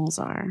animals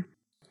are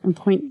and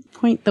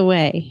point the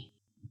way.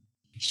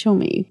 Show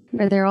me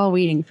where they're all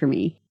waiting for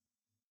me.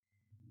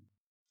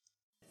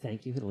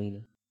 Thank you, Helena.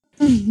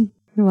 You're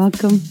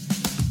welcome.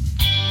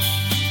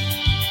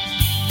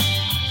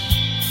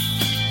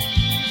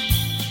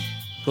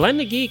 Glenn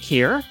the Geek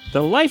here.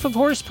 The life of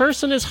horse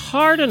person is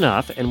hard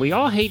enough, and we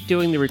all hate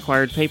doing the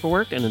required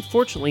paperwork, and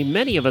unfortunately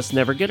many of us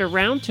never get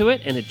around to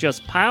it, and it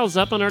just piles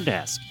up on our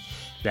desk.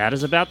 That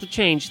is about to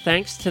change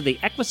thanks to the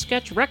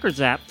EquiSketch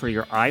Records app for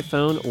your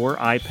iPhone or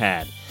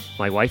iPad.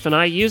 My wife and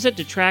I use it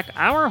to track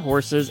our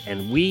horses,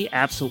 and we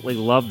absolutely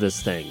love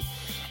this thing.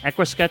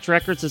 EquiSketch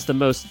Records is the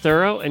most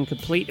thorough and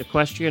complete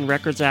equestrian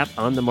records app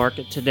on the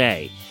market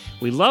today.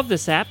 We love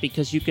this app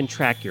because you can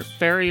track your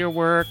farrier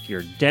work,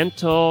 your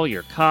dental,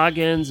 your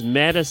coggins,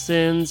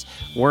 medicines,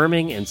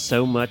 worming, and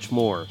so much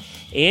more.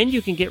 And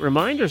you can get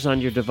reminders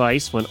on your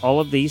device when all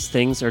of these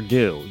things are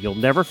due. You'll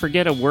never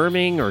forget a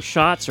worming or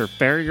shots or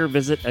farrier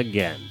visit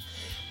again.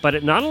 But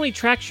it not only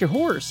tracks your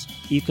horse,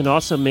 you can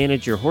also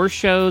manage your horse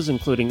shows,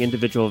 including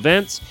individual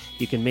events.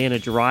 You can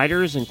manage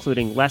riders,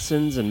 including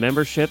lessons and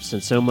memberships,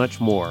 and so much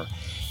more.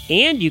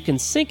 And you can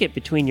sync it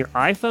between your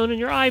iPhone and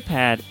your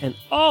iPad, and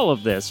all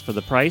of this for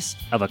the price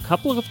of a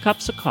couple of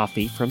cups of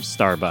coffee from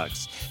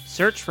Starbucks.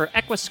 Search for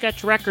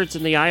EquiSketch Records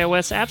in the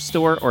iOS App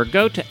Store or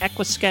go to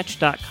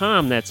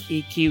EquiSketch.com. That's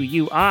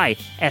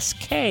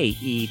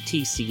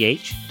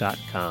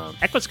EquiSketch.com.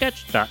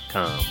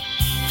 EquiSketch.com.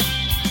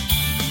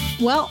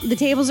 Well, the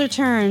tables are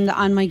turned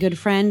on my good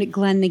friend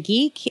Glenn the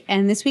Geek,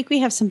 and this week we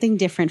have something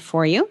different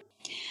for you.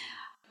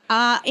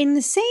 In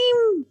the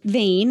same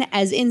vein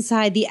as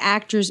inside the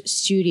actor's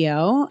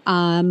studio,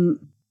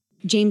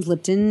 James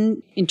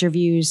Lipton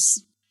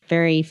interviews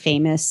very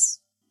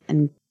famous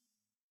and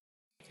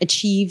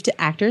achieved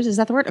actors. Is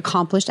that the word?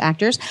 Accomplished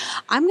actors.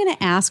 I'm going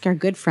to ask our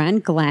good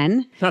friend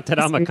Glenn. Not that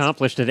I'm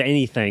accomplished at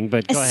anything,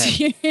 but go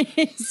ahead.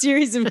 A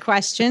series of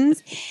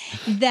questions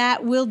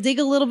that will dig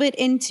a little bit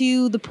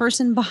into the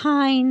person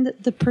behind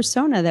the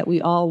persona that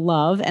we all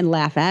love and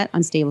laugh at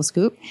on Stable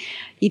Scoop.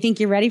 You think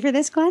you're ready for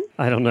this, Glenn?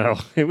 I don't know.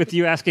 With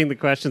you asking the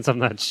questions, I'm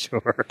not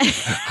sure.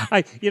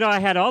 I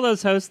had all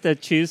those hosts to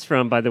choose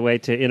from, by the way,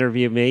 to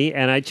interview me,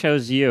 and I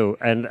chose you.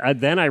 And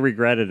then I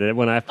regretted it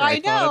when I thought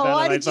about it.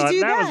 Why did you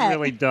do that? That was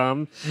really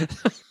dumb. I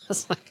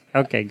was like,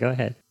 okay, go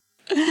ahead.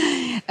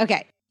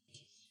 Okay.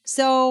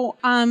 So,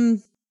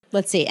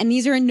 let's see. And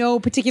these are in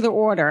no particular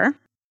order,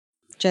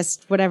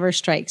 just whatever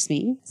strikes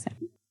me. So,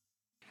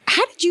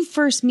 how did you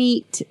first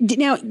meet?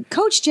 Now,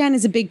 Coach Jen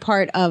is a big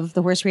part of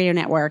the Horse Radio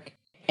Network.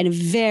 And a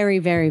very,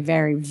 very,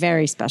 very,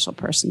 very special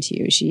person to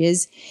you. She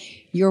is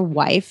your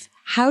wife.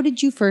 How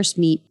did you first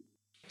meet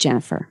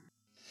Jennifer?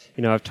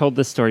 I've told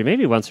this story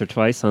maybe once or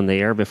twice on the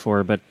air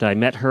before, but I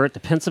met her at the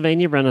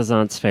Pennsylvania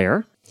Renaissance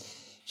Fair.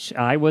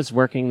 I was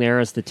working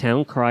there as the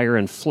town crier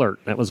and flirt.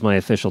 That was my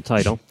official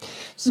title.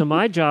 So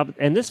my job,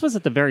 and this was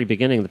at the very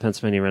beginning of the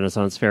Pennsylvania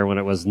Renaissance Fair when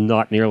it was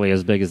not nearly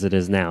as big as it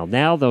is now.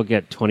 Now they'll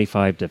get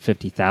 25 to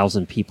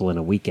 50,000 people in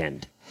a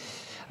weekend.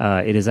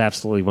 It is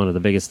absolutely one of the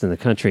biggest in the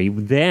country.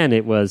 Then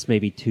it was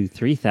maybe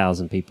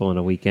 3,000 people in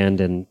a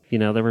weekend. And,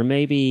 there were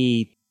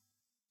maybe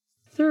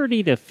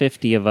 30 to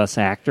 50 of us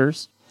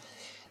actors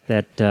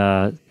that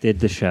did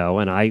the show.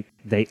 And I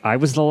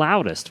was the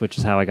loudest, which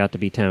is how I got to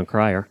be town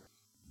crier.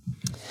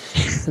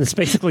 And it's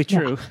basically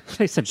true. Yeah.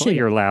 They said, boy,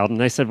 you're loud.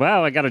 And I said,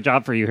 well, I got a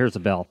job for you. Here's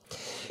a bell.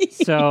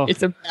 So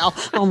it's a bell.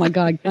 Oh, my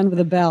God. Gun with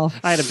a bell.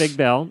 I had a big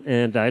bell,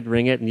 and I'd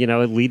ring it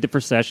and, lead the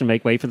procession,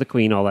 make way for the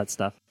queen, all that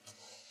stuff.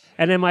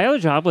 And then my other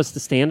job was to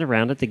stand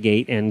around at the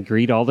gate and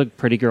greet all the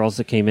pretty girls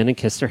that came in and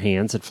kiss their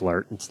hands and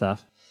flirt and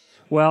stuff.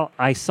 Well,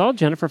 I saw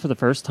Jennifer for the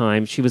first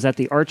time. She was at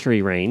the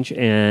archery range,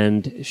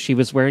 and she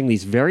was wearing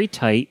these very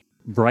tight,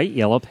 bright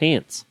yellow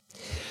pants.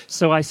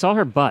 So I saw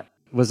her butt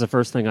was the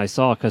first thing I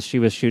saw because she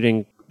was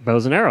shooting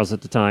bows and arrows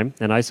at the time.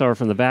 And I saw her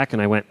from the back,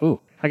 and I went, ooh,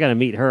 I got to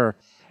meet her.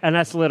 And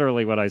that's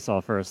literally what I saw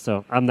first.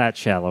 So I'm that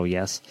shallow,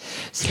 yes.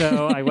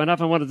 So I went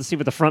up and wanted to see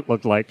what the front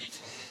looked like.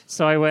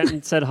 So I went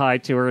and said hi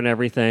to her and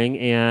everything,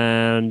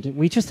 and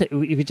we just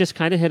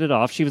kind of hit it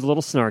off. She was a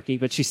little snarky,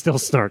 but she's still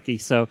snarky.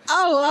 So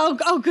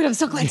oh, good! I'm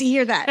so glad to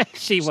hear that.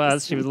 She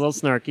was a little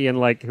snarky and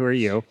like, who are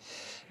you?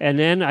 And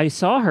then I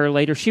saw her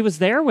later. She was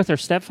there with her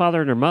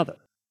stepfather and her mother,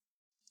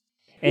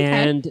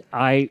 and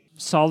I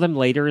saw them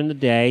later in the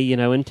day,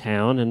 in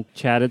town, and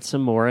chatted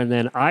some more. And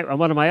then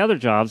one of my other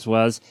jobs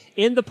was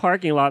in the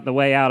parking lot. On the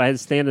way out, I had to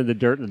stand in the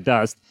dirt and the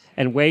dust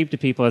and wave to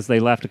people as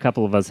they left. A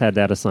couple of us had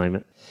that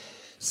assignment.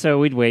 So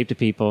we'd wave to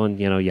people and,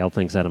 yell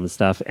things at them and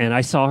stuff. And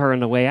I saw her on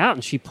the way out,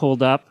 and she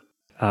pulled up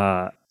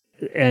and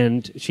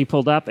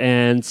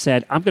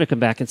said, I'm going to come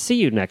back and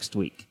see you next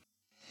week.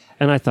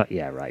 And I thought,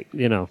 yeah, right.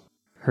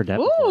 Heard that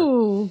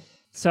before.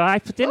 So I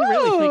didn't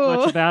really think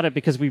much about it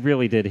because we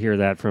really did hear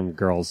that from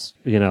girls.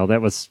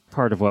 That was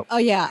part of what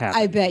happened.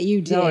 I bet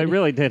you did. No, it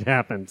really did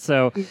happen.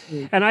 So,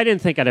 and I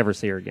didn't think I'd ever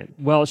see her again.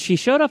 Well, she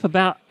showed up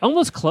about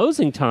almost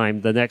closing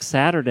time the next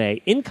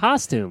Saturday in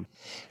costume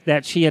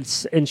that she had,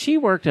 and she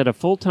worked at a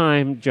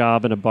full-time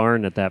job in a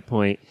barn at that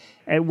point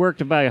and worked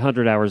about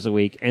 100 hours a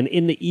week. And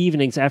in the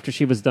evenings after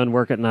she was done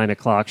work at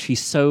 9:00, she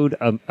sewed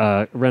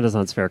a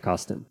Renaissance Fair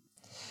costume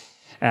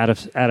out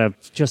of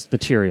just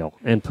material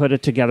and put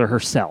it together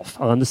herself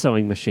on the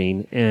sewing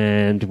machine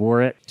and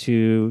wore it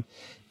to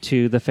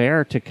the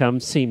fair to come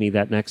see me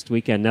that next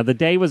weekend. Now, the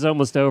day was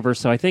almost over,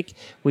 so I think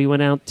we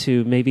went out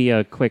to maybe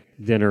a quick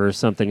dinner or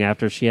something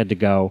after she had to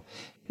go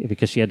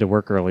because she had to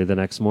work early the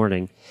next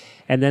morning.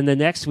 And then the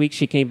next week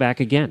she came back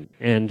again,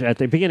 and at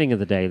the beginning of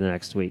the day the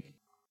next week.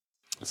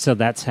 So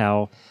that's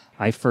how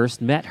I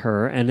first met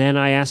her. And then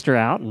I asked her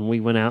out, and we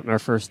went out on our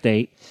first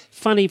date.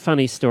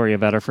 Funny story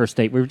about our first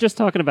date. We were just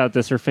talking about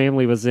this. Her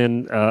family was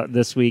in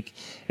this week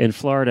in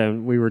Florida,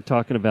 and we were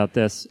talking about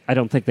this. I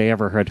don't think they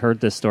ever had heard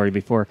this story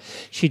before.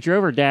 She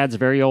drove her dad's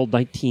very old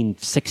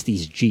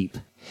 1960s Jeep.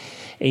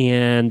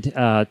 And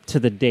to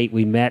the date,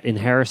 we met in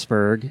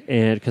Harrisburg,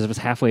 and because it was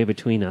halfway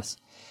between us.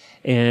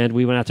 And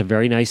we went out to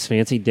very nice,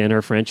 fancy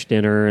dinner, French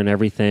dinner and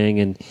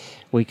everything. And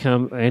we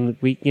come, and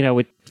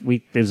it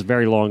was a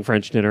very long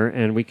French dinner,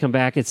 and we come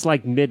back. It's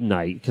like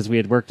midnight because we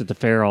had worked at the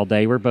fair all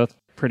day. We're both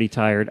pretty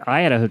tired. I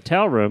had a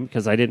hotel room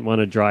because I didn't want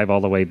to drive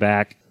all the way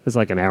back. It was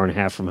like an hour and a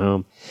half from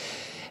home.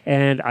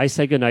 And I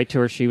said goodnight to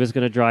her. She was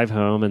going to drive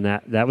home, and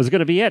that was going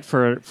to be it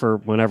for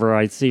whenever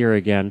I'd see her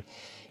again.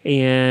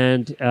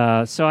 And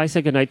so I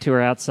said goodnight to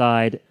her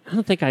outside. I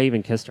don't think I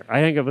even kissed her.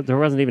 I think there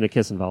wasn't even a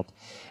kiss involved.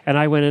 And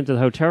I went into the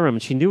hotel room,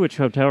 and she knew which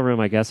hotel room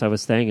I guess I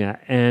was staying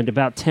at. And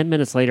about 10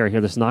 minutes later, I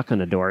hear this knock on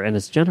the door, and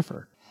it's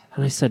Jennifer.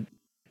 And I said,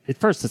 at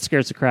first, it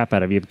scares the crap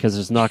out of you because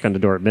there's a knock on the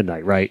door at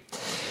midnight, right?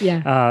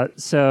 Yeah.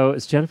 So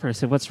it's Jennifer. I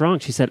said, what's wrong?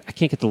 She said, I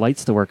can't get the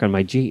lights to work on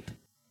my Jeep.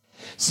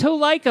 So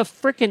like a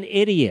frickin'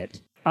 idiot,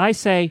 I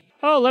say,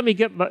 oh, let me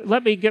get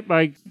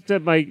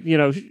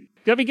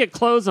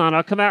clothes on.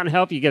 I'll come out and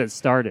help you get it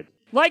started.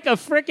 Like a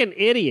frickin'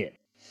 idiot.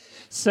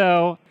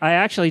 So I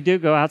actually do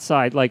go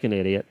outside like an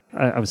idiot.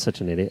 I was such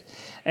an idiot.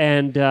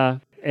 And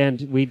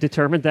we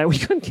determined that we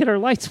couldn't get our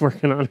lights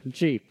working on our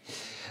Jeep.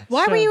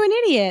 Why were you an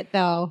idiot,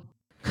 though?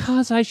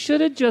 Because I should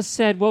have just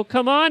said, well,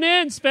 come on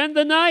in, spend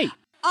the night.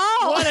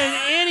 Oh. What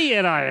an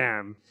idiot I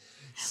am.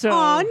 So,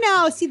 oh,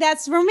 no. See,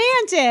 that's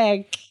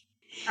romantic.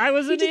 I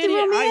was an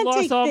idiot. I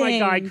lost all my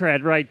guy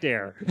cred right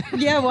there.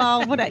 Yeah,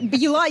 well, but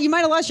you might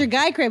have lost your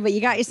guy cred, but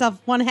you got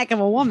yourself one heck of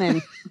a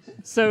woman.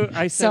 So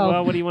I said,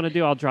 well, what do you want to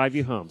do? I'll drive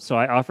you home. So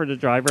I offered to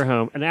drive her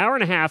home an hour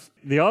and a half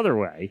the other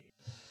way.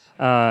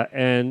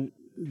 And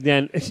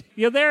then,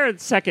 they're a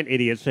second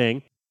idiot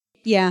thing.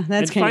 Yeah,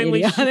 that's kind of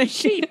idiotic.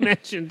 She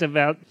mentioned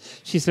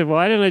she said, well,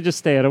 why didn't I just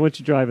stay? I don't want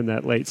you driving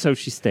that late. So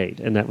she stayed.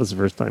 And that was the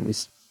first time we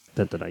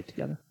spent the night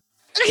together.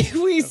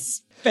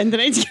 Spent the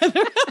night together.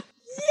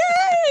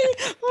 Yay!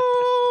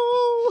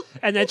 Oh.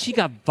 And then she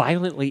got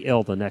violently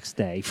ill the next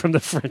day from the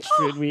French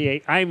food we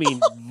ate. I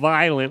mean,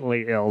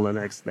 violently ill the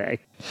next day.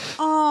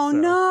 Oh,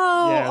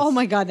 no. Yes. Oh,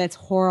 my God, that's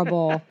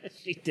horrible.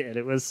 She did.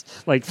 It was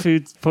like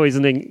food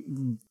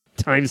poisoning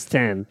times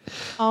 10.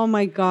 Oh,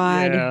 my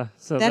God. Yeah,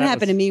 so that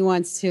happened to me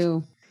once,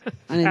 too.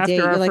 On a date.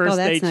 After our You're like, first oh,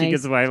 that's date, nice. she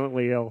gets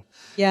violently ill.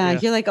 Yeah,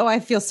 you're like, oh, I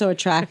feel so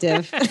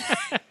attractive.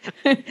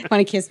 Want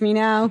to kiss me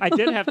now? I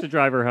did have to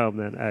drive her home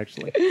then,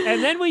 actually.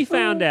 And then we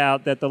found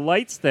out that the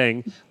lights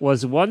thing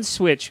was one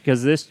switch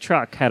because this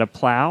truck had a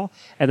plow,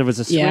 and there was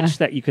a switch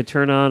that you could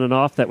turn on and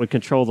off that would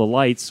control the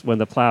lights when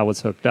the plow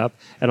was hooked up.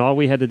 And all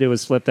we had to do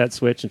was flip that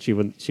switch, and she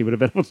would have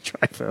been able to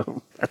drive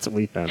home. That's what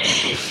we found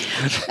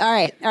out. All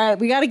right.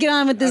 We got to get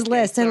on with this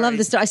list. Sorry. I love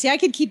this story. See, I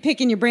could keep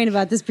picking your brain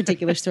about this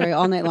particular story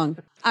all night long.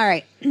 All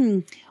right.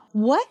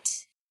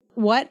 What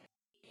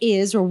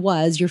is or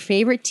was your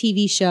favorite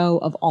TV show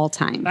of all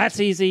time? That's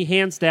easy.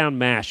 Hands down,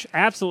 MASH.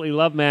 Absolutely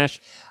love MASH.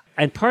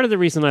 And part of the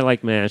reason I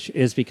like MASH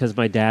is because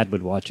my dad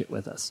would watch it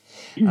with us.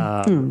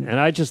 And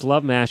I just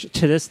love MASH.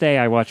 To this day,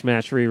 I watch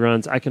MASH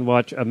reruns. I can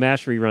watch a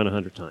MASH rerun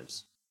 100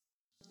 times.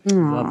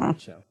 Love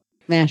that show.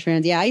 MASH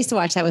reruns. Yeah, I used to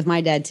watch that with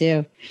my dad,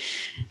 too.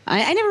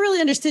 I never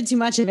really understood too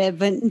much of it,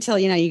 but until,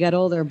 you got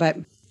older. But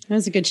it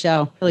was a good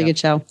show. Really good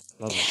show.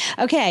 Love it.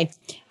 Okay.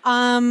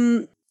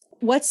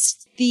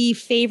 What's the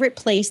favorite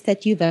place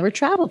that you've ever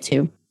traveled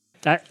to?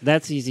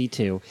 That's easy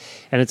too.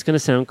 And it's going to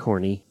sound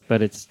corny,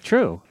 but it's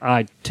true.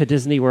 To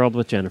Disney World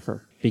with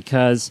Jennifer,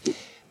 because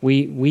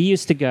we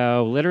used to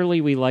go,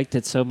 literally we liked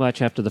it so much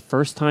after the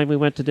first time we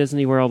went to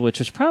Disney World, which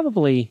was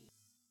probably,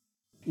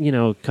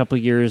 a couple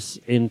years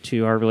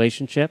into our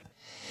relationship,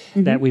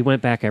 that we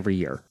went back every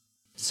year.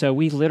 So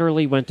we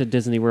literally went to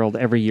Disney World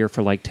every year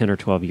for like 10 or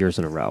 12 years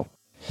in a row.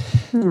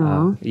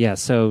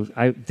 So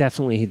I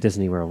definitely hate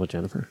Disney World with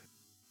Jennifer.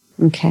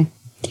 Okay.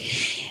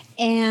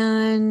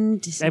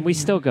 And we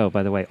still go,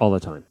 by the way, all the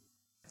time.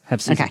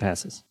 Have season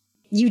passes.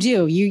 You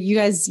do. You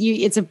guys,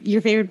 it's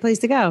your favorite place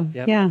to go.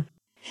 Yep. Yeah.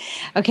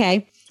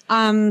 Okay.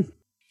 What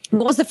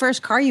was the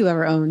first car you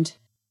ever owned?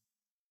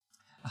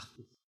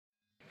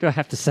 Do I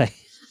have to say?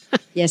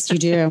 Yes, you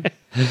do.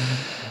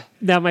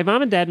 Now, my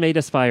mom and dad made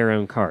us buy our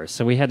own cars,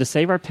 so we had to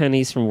save our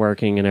pennies from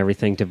working and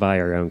everything to buy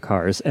our own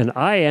cars. And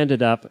I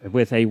ended up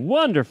with a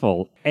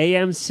wonderful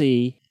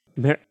AMC.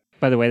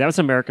 By the way, that was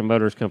American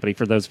Motors Company,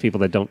 for those people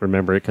that don't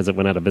remember it, because it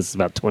went out of business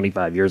about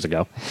 25 years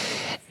ago.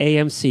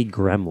 AMC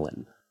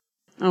Gremlin.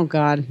 Oh,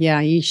 God.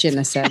 Yeah, you shouldn't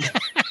have said.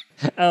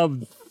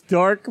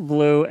 Dark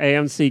blue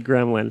AMC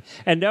Gremlin.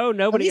 And no,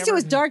 nobody. At least it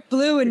was dark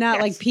blue and not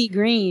like pea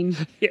green.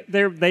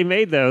 Yeah, they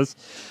made those.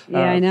 Yeah,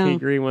 I know. Pea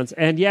green ones.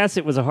 And yes,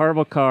 it was a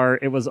horrible car.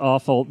 It was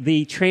awful.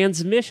 The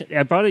transmission,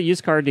 I brought a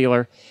used car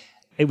dealer.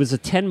 It was a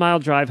 10-mile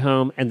drive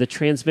home, and the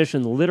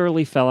transmission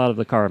literally fell out of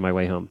the car on my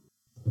way home.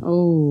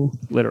 Oh.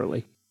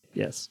 Literally.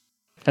 Yes.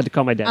 Had to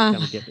call my dad to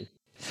come and get me.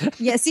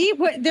 Yeah, see,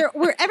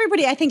 where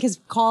everybody I think has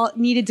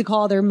needed to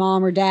call their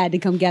mom or dad to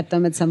come get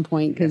them at some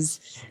point because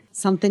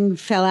something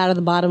fell out of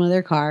the bottom of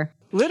their car.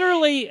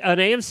 Literally, an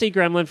AMC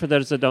Gremlin, for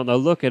those that don't know,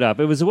 look it up.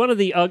 It was one of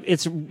the,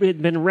 it's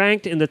been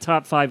ranked in the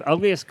top 5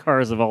 ugliest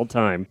cars of all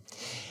time.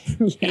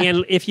 Yeah.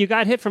 And if you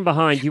got hit from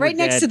behind, you were right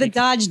next to the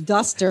Dodge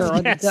Duster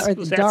or yes,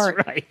 the Dart.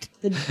 That's right.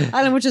 I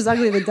don't know which is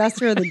ugly, the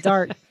Duster or the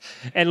Dart.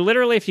 And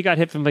literally, if you got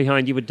hit from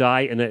behind, you would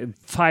die in a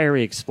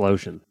fiery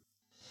explosion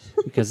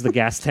because the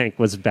gas tank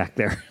was back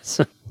there.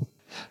 So,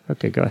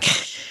 okay, go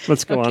ahead.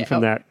 Let's go on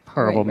from that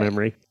horrible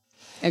memory.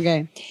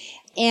 Okay.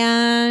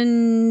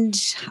 And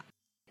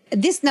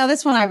this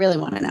one I really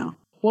want to know.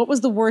 What was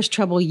the worst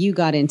trouble you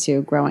got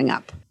into growing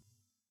up?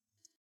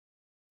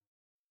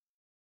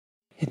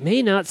 It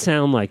may not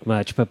sound like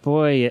much, but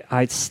boy,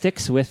 it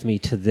sticks with me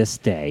to this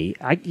day.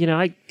 I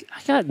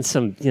got in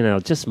some,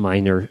 just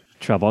minor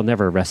trouble.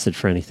 Never arrested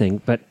for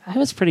anything, but I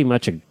was pretty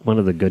much one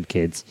of the good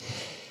kids.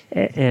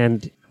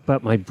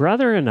 But my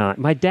brother and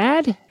my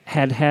dad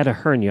had a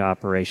hernia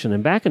operation,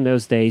 and back in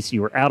those days,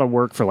 you were out of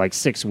work for like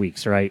 6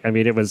 weeks, right? I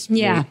mean, it was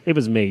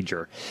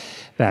major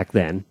back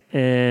then,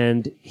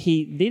 and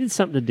he needed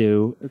something to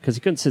do because he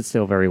couldn't sit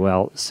still very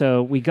well.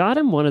 So we got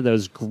him one of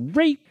those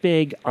great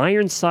big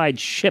Ironside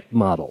ship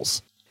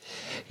models,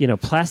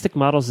 plastic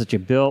models that you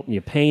built and you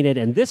painted.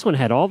 And this one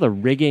had all the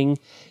rigging,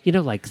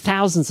 like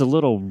thousands of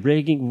little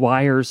rigging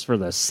wires for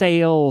the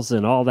sails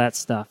and all that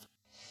stuff.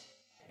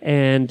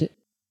 And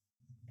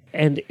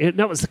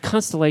that was the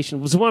Constellation.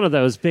 It was one of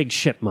those big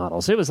ship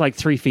models. It was like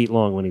 3 feet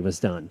long when he was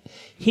done.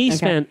 He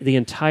spent the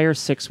entire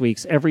 6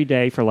 weeks every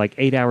day for like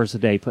 8 hours a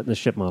day putting the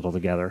ship model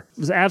together. It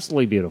was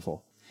absolutely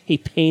beautiful. He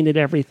painted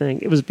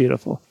everything. It was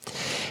beautiful.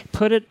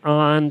 Put it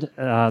on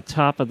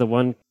top of the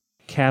one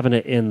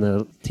cabinet in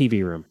the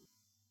TV room.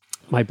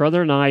 My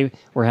brother and I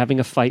were having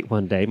a fight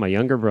one day, my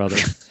younger brother.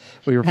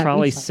 We were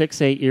probably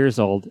 6, 8 years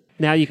old.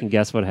 Now you can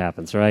guess what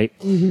happens, right?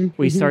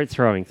 We start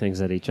throwing things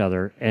at each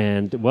other,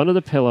 and one of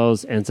the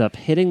pillows ends up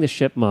hitting the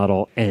ship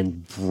model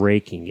and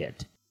breaking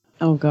it.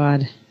 Oh,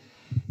 God.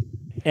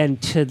 And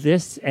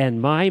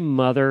and my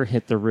mother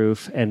hit the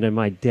roof, and then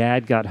my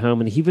dad got home,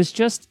 and he was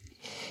just,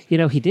 he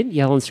didn't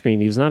yell and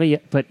scream. He was not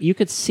but you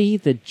could see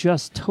the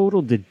just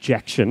total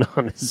dejection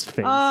on his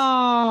face.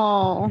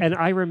 Oh. And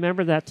I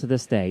remember that to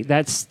this day.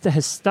 That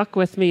has stuck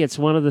with me. It's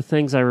one of the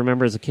things I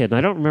remember as a kid. And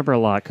I don't remember a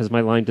lot because my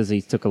Lyme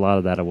disease took a lot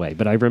of that away.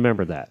 But I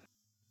remember that.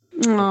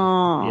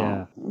 Oh.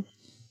 Yeah.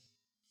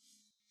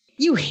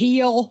 You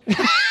heal.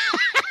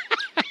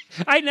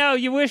 I know.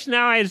 You wish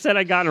now I had said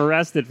I got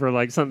arrested for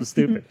like something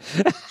stupid.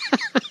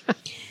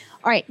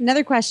 All right.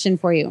 Another question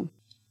for you.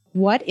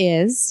 What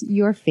is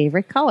your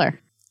favorite color?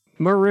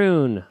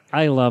 Maroon.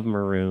 I love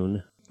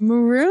maroon.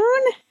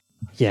 Maroon?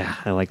 Yeah,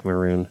 I like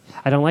maroon.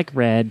 I don't like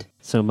red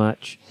so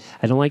much.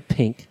 I don't like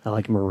pink. I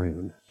like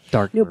maroon.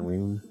 Dark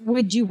maroon.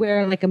 Would you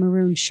wear like a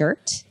maroon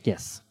shirt?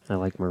 Yes, I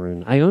like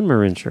maroon. I own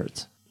maroon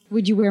shirts.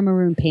 Would you wear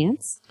maroon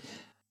pants?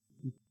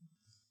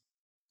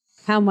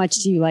 How much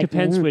do you like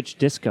Depends maroon? which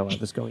disco I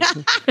was going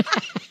to.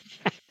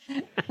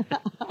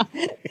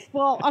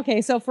 Well,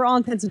 okay, so for all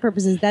intents and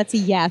purposes, that's a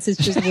yes. It's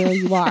just where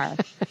you are.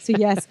 So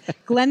yes,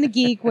 Glenn the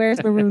Geek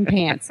wears maroon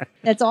pants.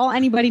 That's all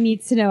anybody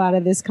needs to know out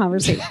of this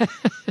conversation.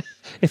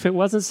 If it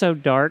wasn't so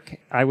dark,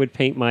 I would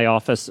paint my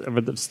office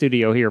or the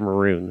studio here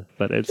maroon,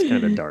 but it's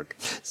kind of dark.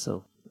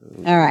 So,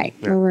 all right,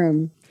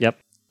 maroon. Yep.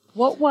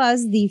 What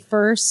was the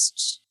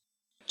first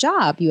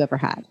job you ever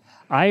had?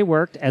 I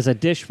worked as a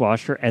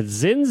dishwasher at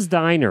Zinn's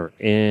Diner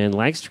in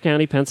Lancaster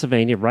County,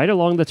 Pennsylvania, right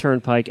along the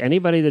turnpike.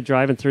 Anybody that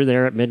driving through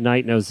there at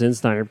midnight knows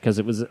Zinn's Diner because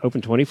it was open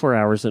 24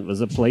 hours and it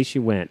was a place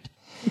you went.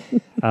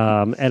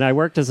 And I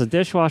worked as a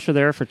dishwasher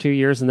there for 2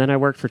 years, and then I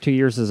worked for 2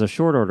 years as a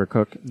short order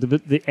cook.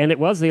 And it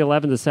was the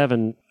 11 to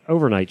 7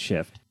 overnight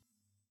shift.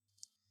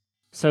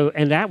 So,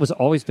 and that was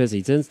always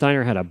busy. Zinn's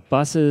Diner had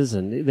buses,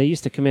 and they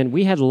used to come in.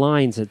 We had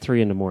lines at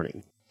 3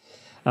 a.m.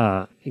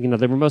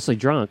 They were mostly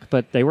drunk,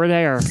 but they were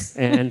there.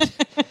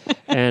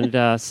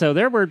 And so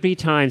there would be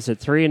times at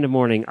 3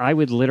 a.m. I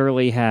would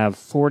literally have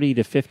 40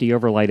 to 50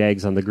 overnight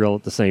eggs on the grill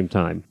at the same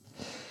time.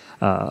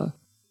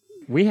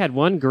 We had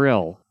one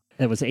grill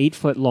that was 8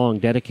 foot long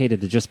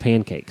dedicated to just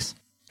pancakes.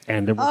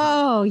 And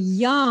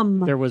yum.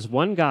 There was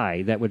one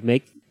guy that would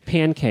make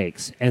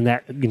pancakes, and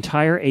that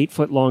entire 8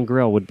 foot long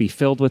grill would be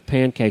filled with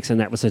pancakes, and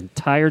that was an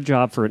entire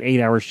job for an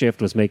 8-hour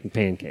shift was making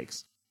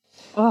pancakes.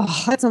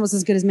 Oh, that's almost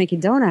as good as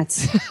making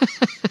donuts.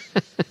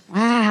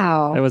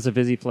 Wow. That was a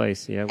busy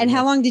place, yeah. And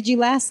how long did you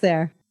last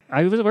there?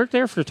 I worked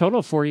there for a total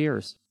of 4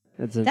 years.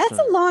 That's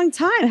a long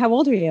time. How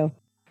old were you?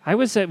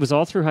 It was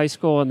all through high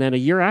school, and then a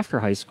year after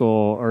high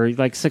school, or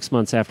like 6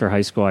 months after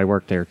high school, I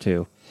worked there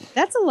too.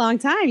 That's a long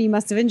time. You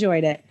must have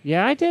enjoyed it.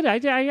 Yeah, I did.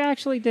 I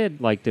actually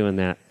did like doing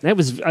that. I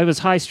was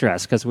high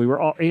stress because we were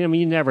all,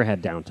 you never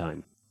had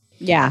downtime.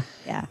 Yeah.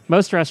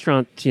 Most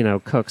restaurant,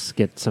 cooks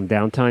get some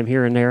downtime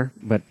here and there,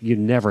 but you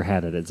never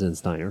had it at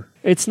Zinn's Diner.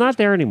 It's not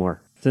there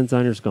anymore. Zinn's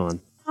Diner's gone.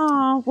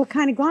 Oh, what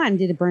kind of gone?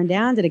 Did it burn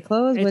down? Did it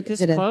close? It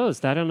just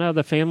closed. I don't know.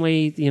 The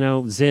family,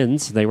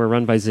 Zinn's, they were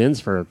run by Zinn's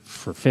for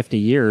 50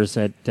 years.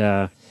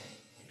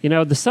 You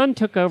know, the son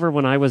took over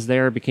when I was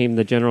there, became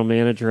the general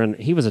manager, and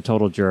he was a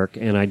total jerk,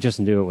 and I just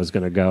knew it was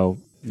going to go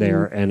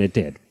there, and it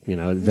did. You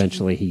know,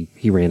 eventually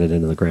he ran it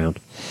into the ground.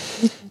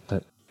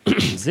 But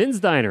Zinn's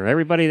Diner,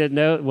 everybody that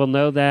will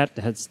know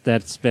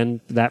that's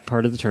been that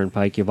part of the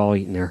turnpike. You've all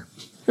eaten there.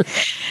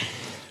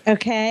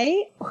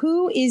 Okay.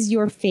 Who is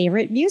your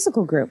favorite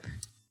musical group?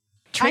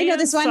 I know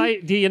this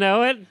one. Do you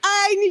know it?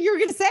 I knew you were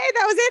going to say it.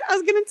 That was it. I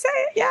was going to say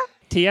it. Yeah.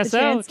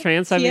 TSO,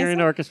 Trans-Siberian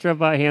TSO? Orchestra,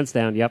 by hands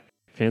down. Yep.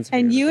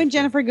 And you and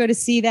Jennifer go to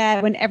see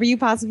that whenever you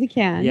possibly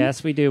can.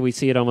 Yes, we do. We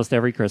see it almost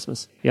every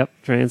Christmas. Yep,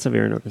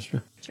 Trans-Siberian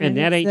Orchestra. And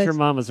that ain't your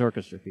mama's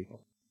orchestra,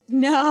 people.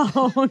 No,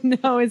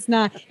 it's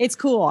not. It's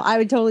cool. I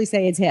would totally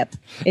say it's hip.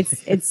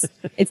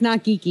 It's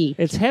not geeky.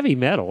 It's heavy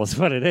metal is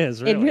what it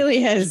is, really. It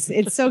really is.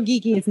 It's so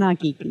geeky, it's not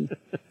geeky.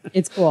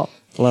 It's cool.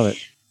 Love it.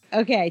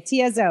 Okay,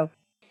 TSO.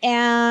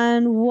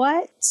 And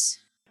what's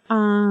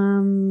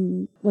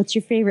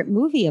your favorite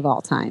movie of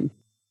all time?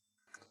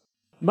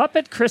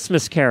 Muppet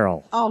Christmas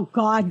Carol. Oh,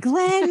 God,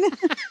 Glenn.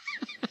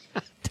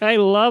 I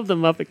love the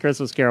Muppet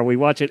Christmas Carol. We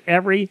watch it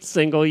every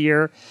single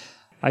year.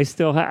 I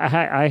still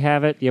I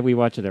have it. Yeah, we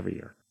watch it every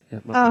year. Yeah,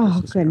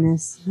 oh,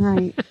 goodness.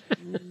 Right.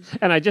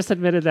 And I just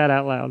admitted that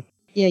out loud.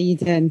 Yeah, you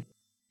did.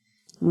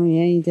 Oh,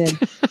 yeah, you did.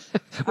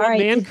 Well, right.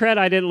 Man cred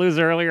I didn't lose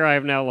earlier, I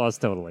have now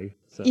lost totally.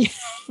 So,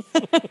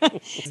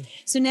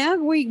 so now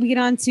we get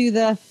on to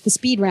the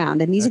speed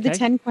round. And these are the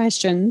 10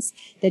 questions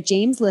that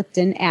James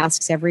Lipton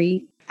asks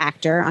every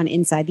actor on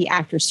Inside the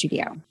Actor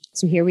Studio.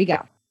 So here we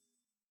go.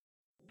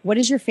 What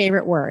is your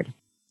favorite word?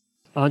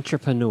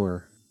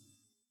 Entrepreneur.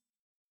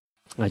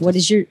 What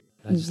is your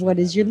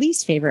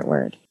least favorite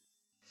word?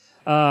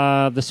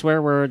 The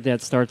swear word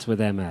that starts with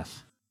MF.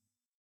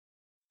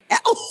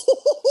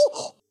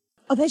 Oh,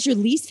 that's your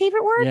least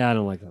favorite word? Yeah, I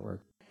don't like that word.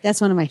 That's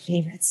one of my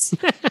favorites.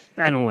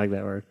 I don't like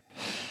that word.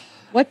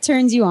 What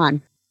turns you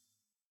on?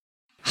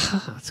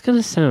 It's going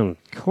to sound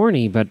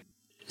corny, but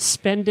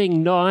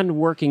spending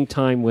non-working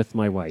time with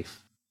my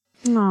wife.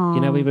 Aww.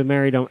 You know, we've been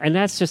married, and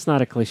that's just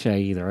not a cliche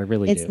either. I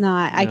really do. It's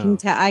not. No.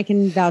 I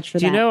can vouch for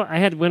that. Do you know,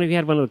 we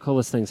had one of the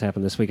coolest things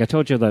happen this week. I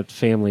told you that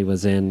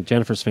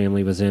Jennifer's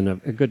family was in a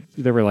good,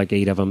 there were like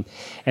 8 of them,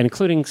 and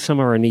including some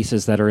of our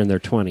nieces that are in their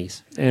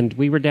 20s. And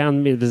we were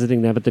down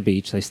visiting them at the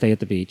beach. They stay at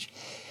the beach.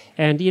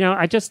 And, you know,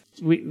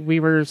 we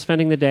were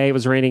spending the day. It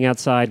was raining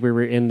outside. We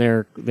were in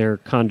their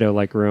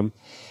condo-like room.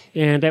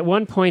 And at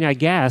one point, I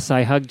guess,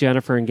 I hugged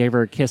Jennifer and gave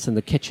her a kiss in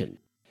the kitchen.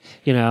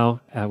 You know,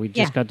 we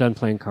just got done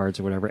playing cards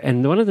or whatever.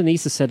 And one of the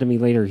nieces said to me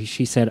later,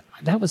 she said,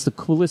 that was the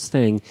coolest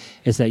thing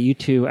is that you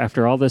two,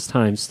 after all this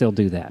time, still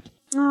do that.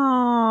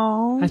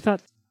 Oh. I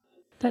thought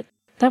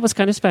that was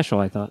kind of special,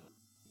 I thought.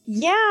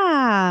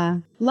 Yeah.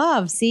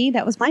 Love. See,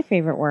 that was my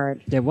favorite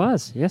word. It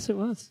was. Yes, it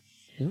was.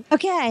 Yeah.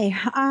 Okay.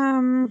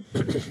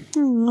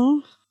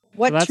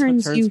 What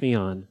turns me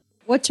on?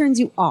 What turns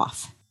you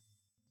off?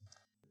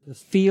 The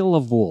feel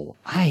of wool.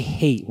 I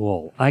hate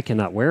wool. I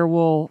cannot wear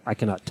wool. I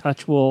cannot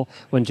touch wool.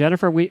 When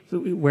Jennifer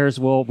wears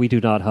wool, we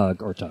do not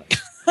hug or touch.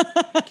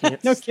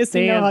 No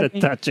kissing, no hugging.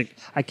 Touching.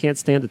 I can't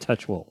stand to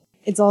touch wool.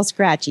 It's all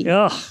scratchy.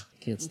 Ugh,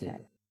 can't stand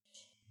it.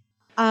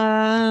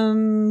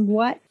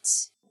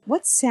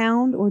 What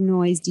sound or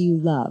noise do you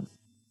love?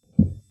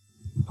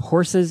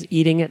 Horses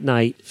eating at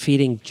night,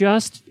 feeding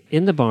just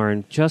in the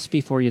barn, just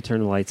before you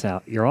turn the lights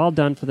out. You're all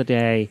done for the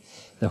day.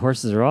 The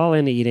horses are all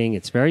in eating.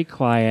 It's very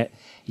quiet.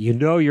 You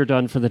know you're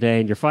done for the day,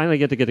 and you finally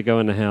get to go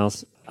in the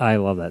house. I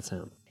love that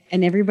sound.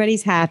 And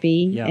everybody's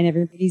happy, and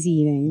everybody's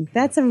eating.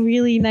 That's a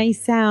really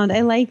nice sound.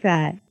 I like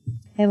that.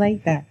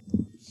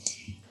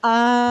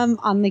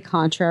 On the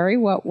contrary,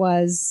 what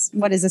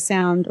is a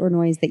sound or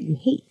noise that you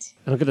hate?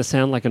 I'm going to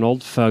sound like an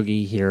old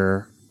fogey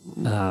here.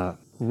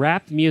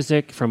 Rap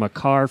music from a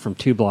car from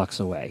 2 blocks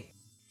away.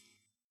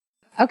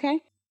 Okay.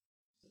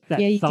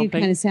 You do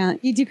kind of sound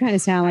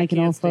like an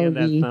old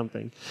fogey. That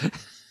thumping.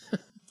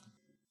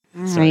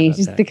 All right,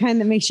 just the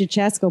kind that makes your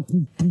chest go.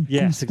 Boom, boom,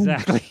 yes, boom,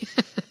 exactly.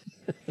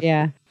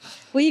 Yeah.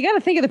 Well, you got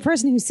to think of the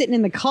person who's sitting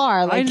in the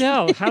car. Like, I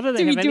know. How do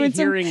they have any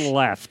hearing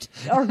left?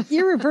 Or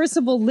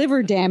irreversible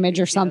liver damage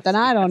or something.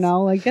 I don't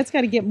know. Like, that's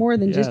got to get more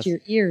than just your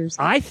ears.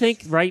 I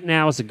think right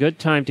now is a good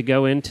time to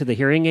go into the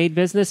hearing aid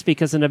business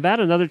because in about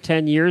another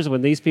 10 years,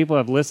 when these people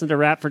have listened to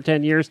rap for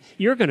 10 years,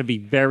 you're going to be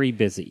very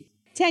busy.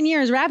 10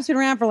 years. Rap's been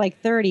around for like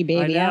 30,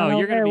 baby. I know.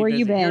 You're going to be where busy.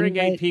 You been. Hearing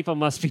aid people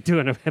must be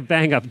doing a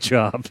bang-up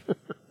job.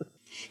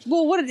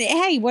 Well, what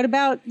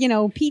about,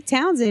 Pete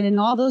Townsend and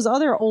all those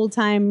other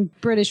old-time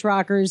British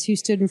rockers who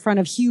stood in front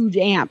of huge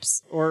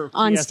amps or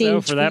on TSO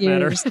stage for that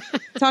matter.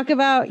 Talk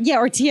about,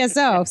 or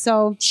TSO.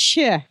 So,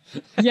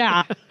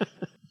 yeah.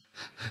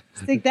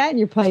 Stick that in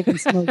your pipe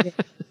and smoke it.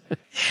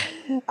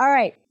 All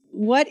right.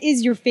 What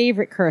is your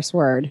favorite curse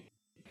word?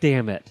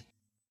 Damn it.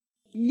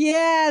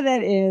 Yeah,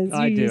 that is.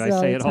 I do. I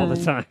say it all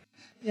the time.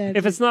 Yeah,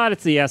 if it's not,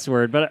 it's the S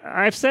word. But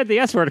I've said the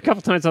S word a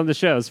couple times on the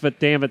shows, but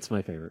damn, it's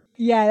my favorite.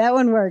 Yeah, that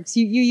one works.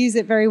 You use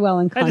it very well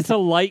in context.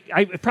 And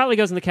it's it probably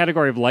goes in the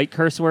category of light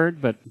curse word,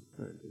 but...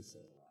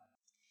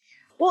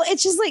 Well,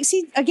 it's just like,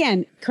 see,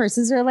 again,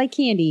 curses are like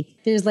candy.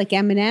 There's like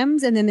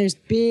M&Ms and then there's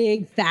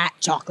big fat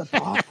chocolate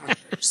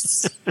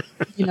bars.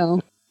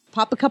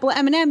 Pop a couple of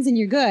M&Ms and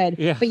you're good.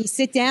 Yeah. But you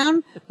sit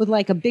down with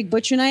like a big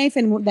butcher knife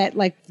and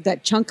that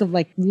chunk of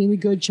like really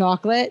good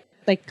chocolate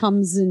like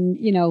comes in,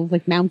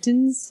 like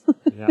mountains.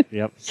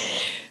 Yep.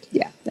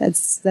 Yeah,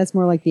 that's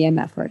more like the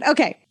MF word.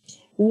 Okay.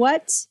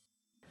 What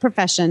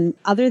profession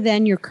other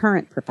than your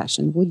current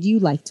profession would you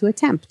like to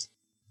attempt?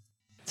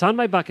 It's on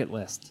my bucket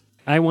list.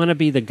 I want to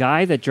be the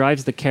guy that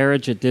drives the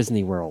carriage at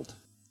Disney World.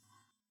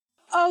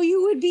 Oh,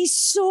 you would be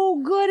so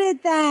good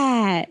at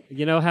that.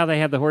 You know how they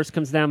have the horse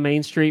comes down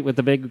Main Street with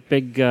the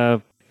big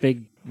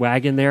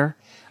wagon there?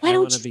 Why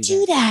don't you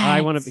do that?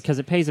 I want to, because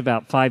it pays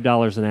about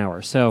 $5 an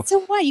hour. So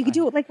what? You could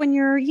do it like when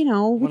you're,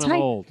 when retired.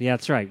 I'm old. Yeah,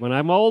 that's right. When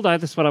I'm old,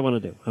 that's what I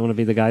want to do. I want to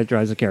be the guy that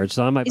drives the carriage.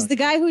 So Is the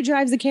guy who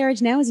drives the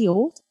carriage now, is he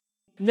old?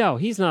 No,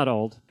 he's not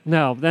old.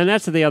 No, then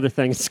that's the other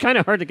thing. It's kind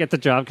of hard to get the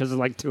job because there's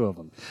like two of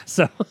them.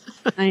 So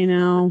I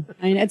know.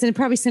 It's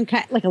probably some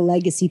kind like a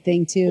legacy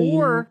thing too.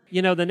 Or,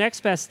 the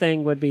next best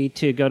thing would be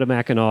to go to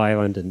Mackinac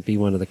Island and be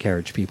one of the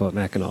carriage people at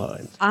Mackinac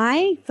Island.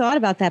 I thought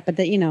about that, but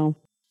That'd be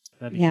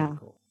kinda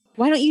cool.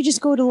 Why don't you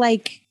just go to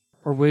like...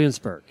 Or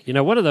Williamsburg.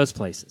 One of those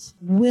places.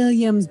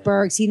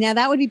 Williamsburg. See, now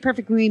that would be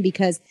perfect for me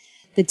because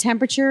the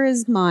temperature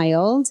is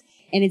mild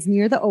and it's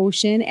near the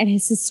ocean and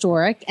it's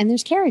historic and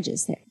there's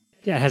carriages there.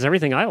 Yeah, it has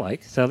everything I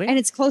like. And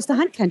it's close to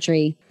Hunt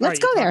Country. Let's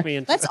go there.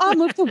 Let's all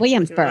move to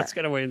Williamsburg. Let's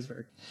go to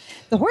Williamsburg.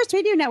 The Horse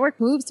Radio Network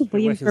moves to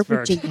Williamsburg,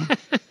 Virginia.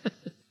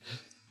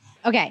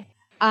 Okay.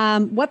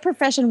 What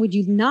profession would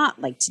you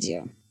not like to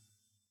do?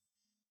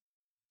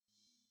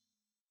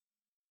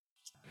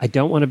 I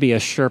don't want to be a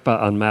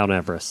Sherpa on Mount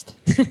Everest.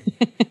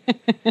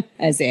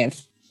 As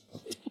if.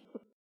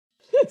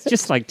 It's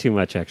just like too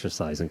much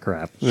exercise and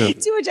crap. Too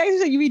much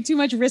exercise? You mean too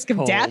much risk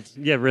of death?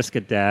 Yeah, risk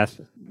of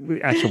death.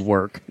 Actual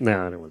work.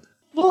 No, I don't want that.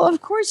 Well,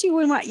 of course you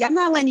wouldn't want... I'm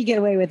not letting you get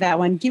away with that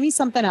one. Give me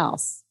something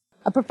else.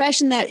 A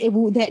profession that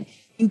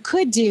you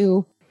could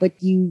do, but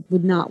you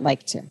would not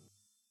like to.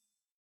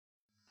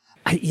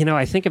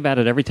 I think about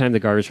it every time the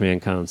garbage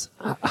man comes.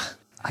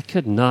 I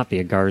could not be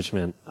a garbage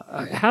man.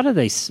 How do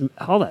they...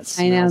 all that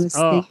smells.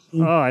 I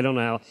know. I don't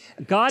know.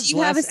 God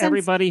bless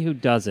everybody who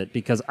does it,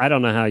 because I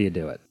don't know how you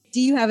do it.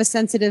 Do you have a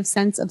sensitive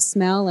sense of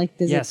smell?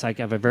 Yes, I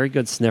have a very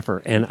good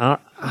sniffer, and I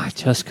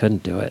just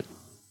couldn't do it.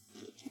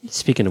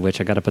 Speaking of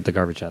which, I got to put the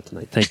garbage out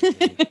tonight. Thank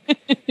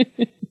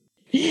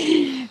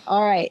you.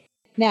 All right.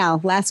 Now,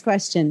 last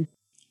question.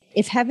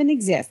 If heaven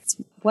exists,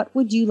 what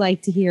would you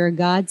like to hear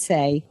God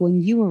say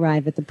when you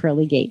arrive at the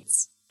pearly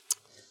gates?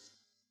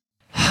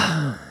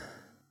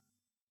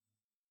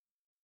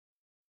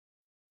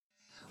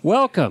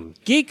 Welcome,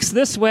 geeks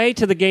this way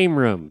to the game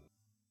room.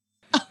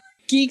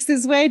 Geeks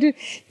this way to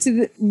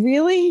the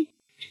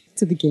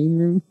game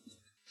room.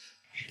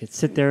 I could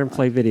sit there and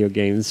play video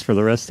games for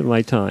the rest of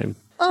my time.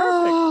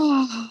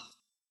 Oh,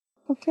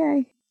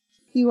 okay.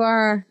 You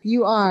are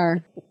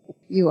Glenn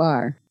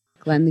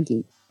the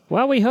Geek.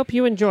 Well, we hope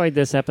you enjoyed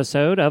this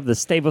episode of the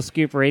Stable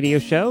Scoop Radio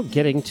Show,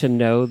 getting to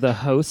know the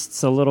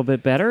hosts a little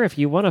bit better. If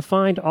you want to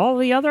find all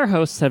the other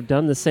hosts have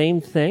done the same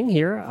thing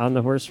here on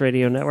the Horse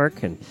Radio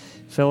Network, and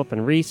Philip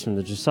and Reese from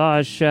the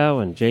Dressage Show,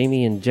 and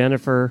Jamie and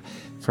Jennifer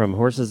from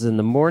Horses in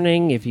the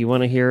Morning, if you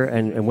want to hear,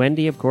 and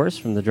Wendy, of course,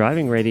 from the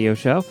Driving Radio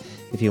Show.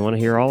 If you want to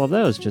hear all of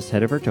those, just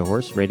head over to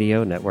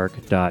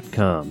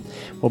horseradionetwork.com.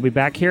 We'll be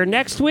back here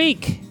next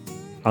week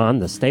on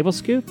the Stable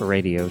Scoop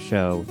Radio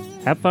Show.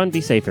 Have fun. Be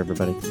safe,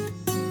 everybody.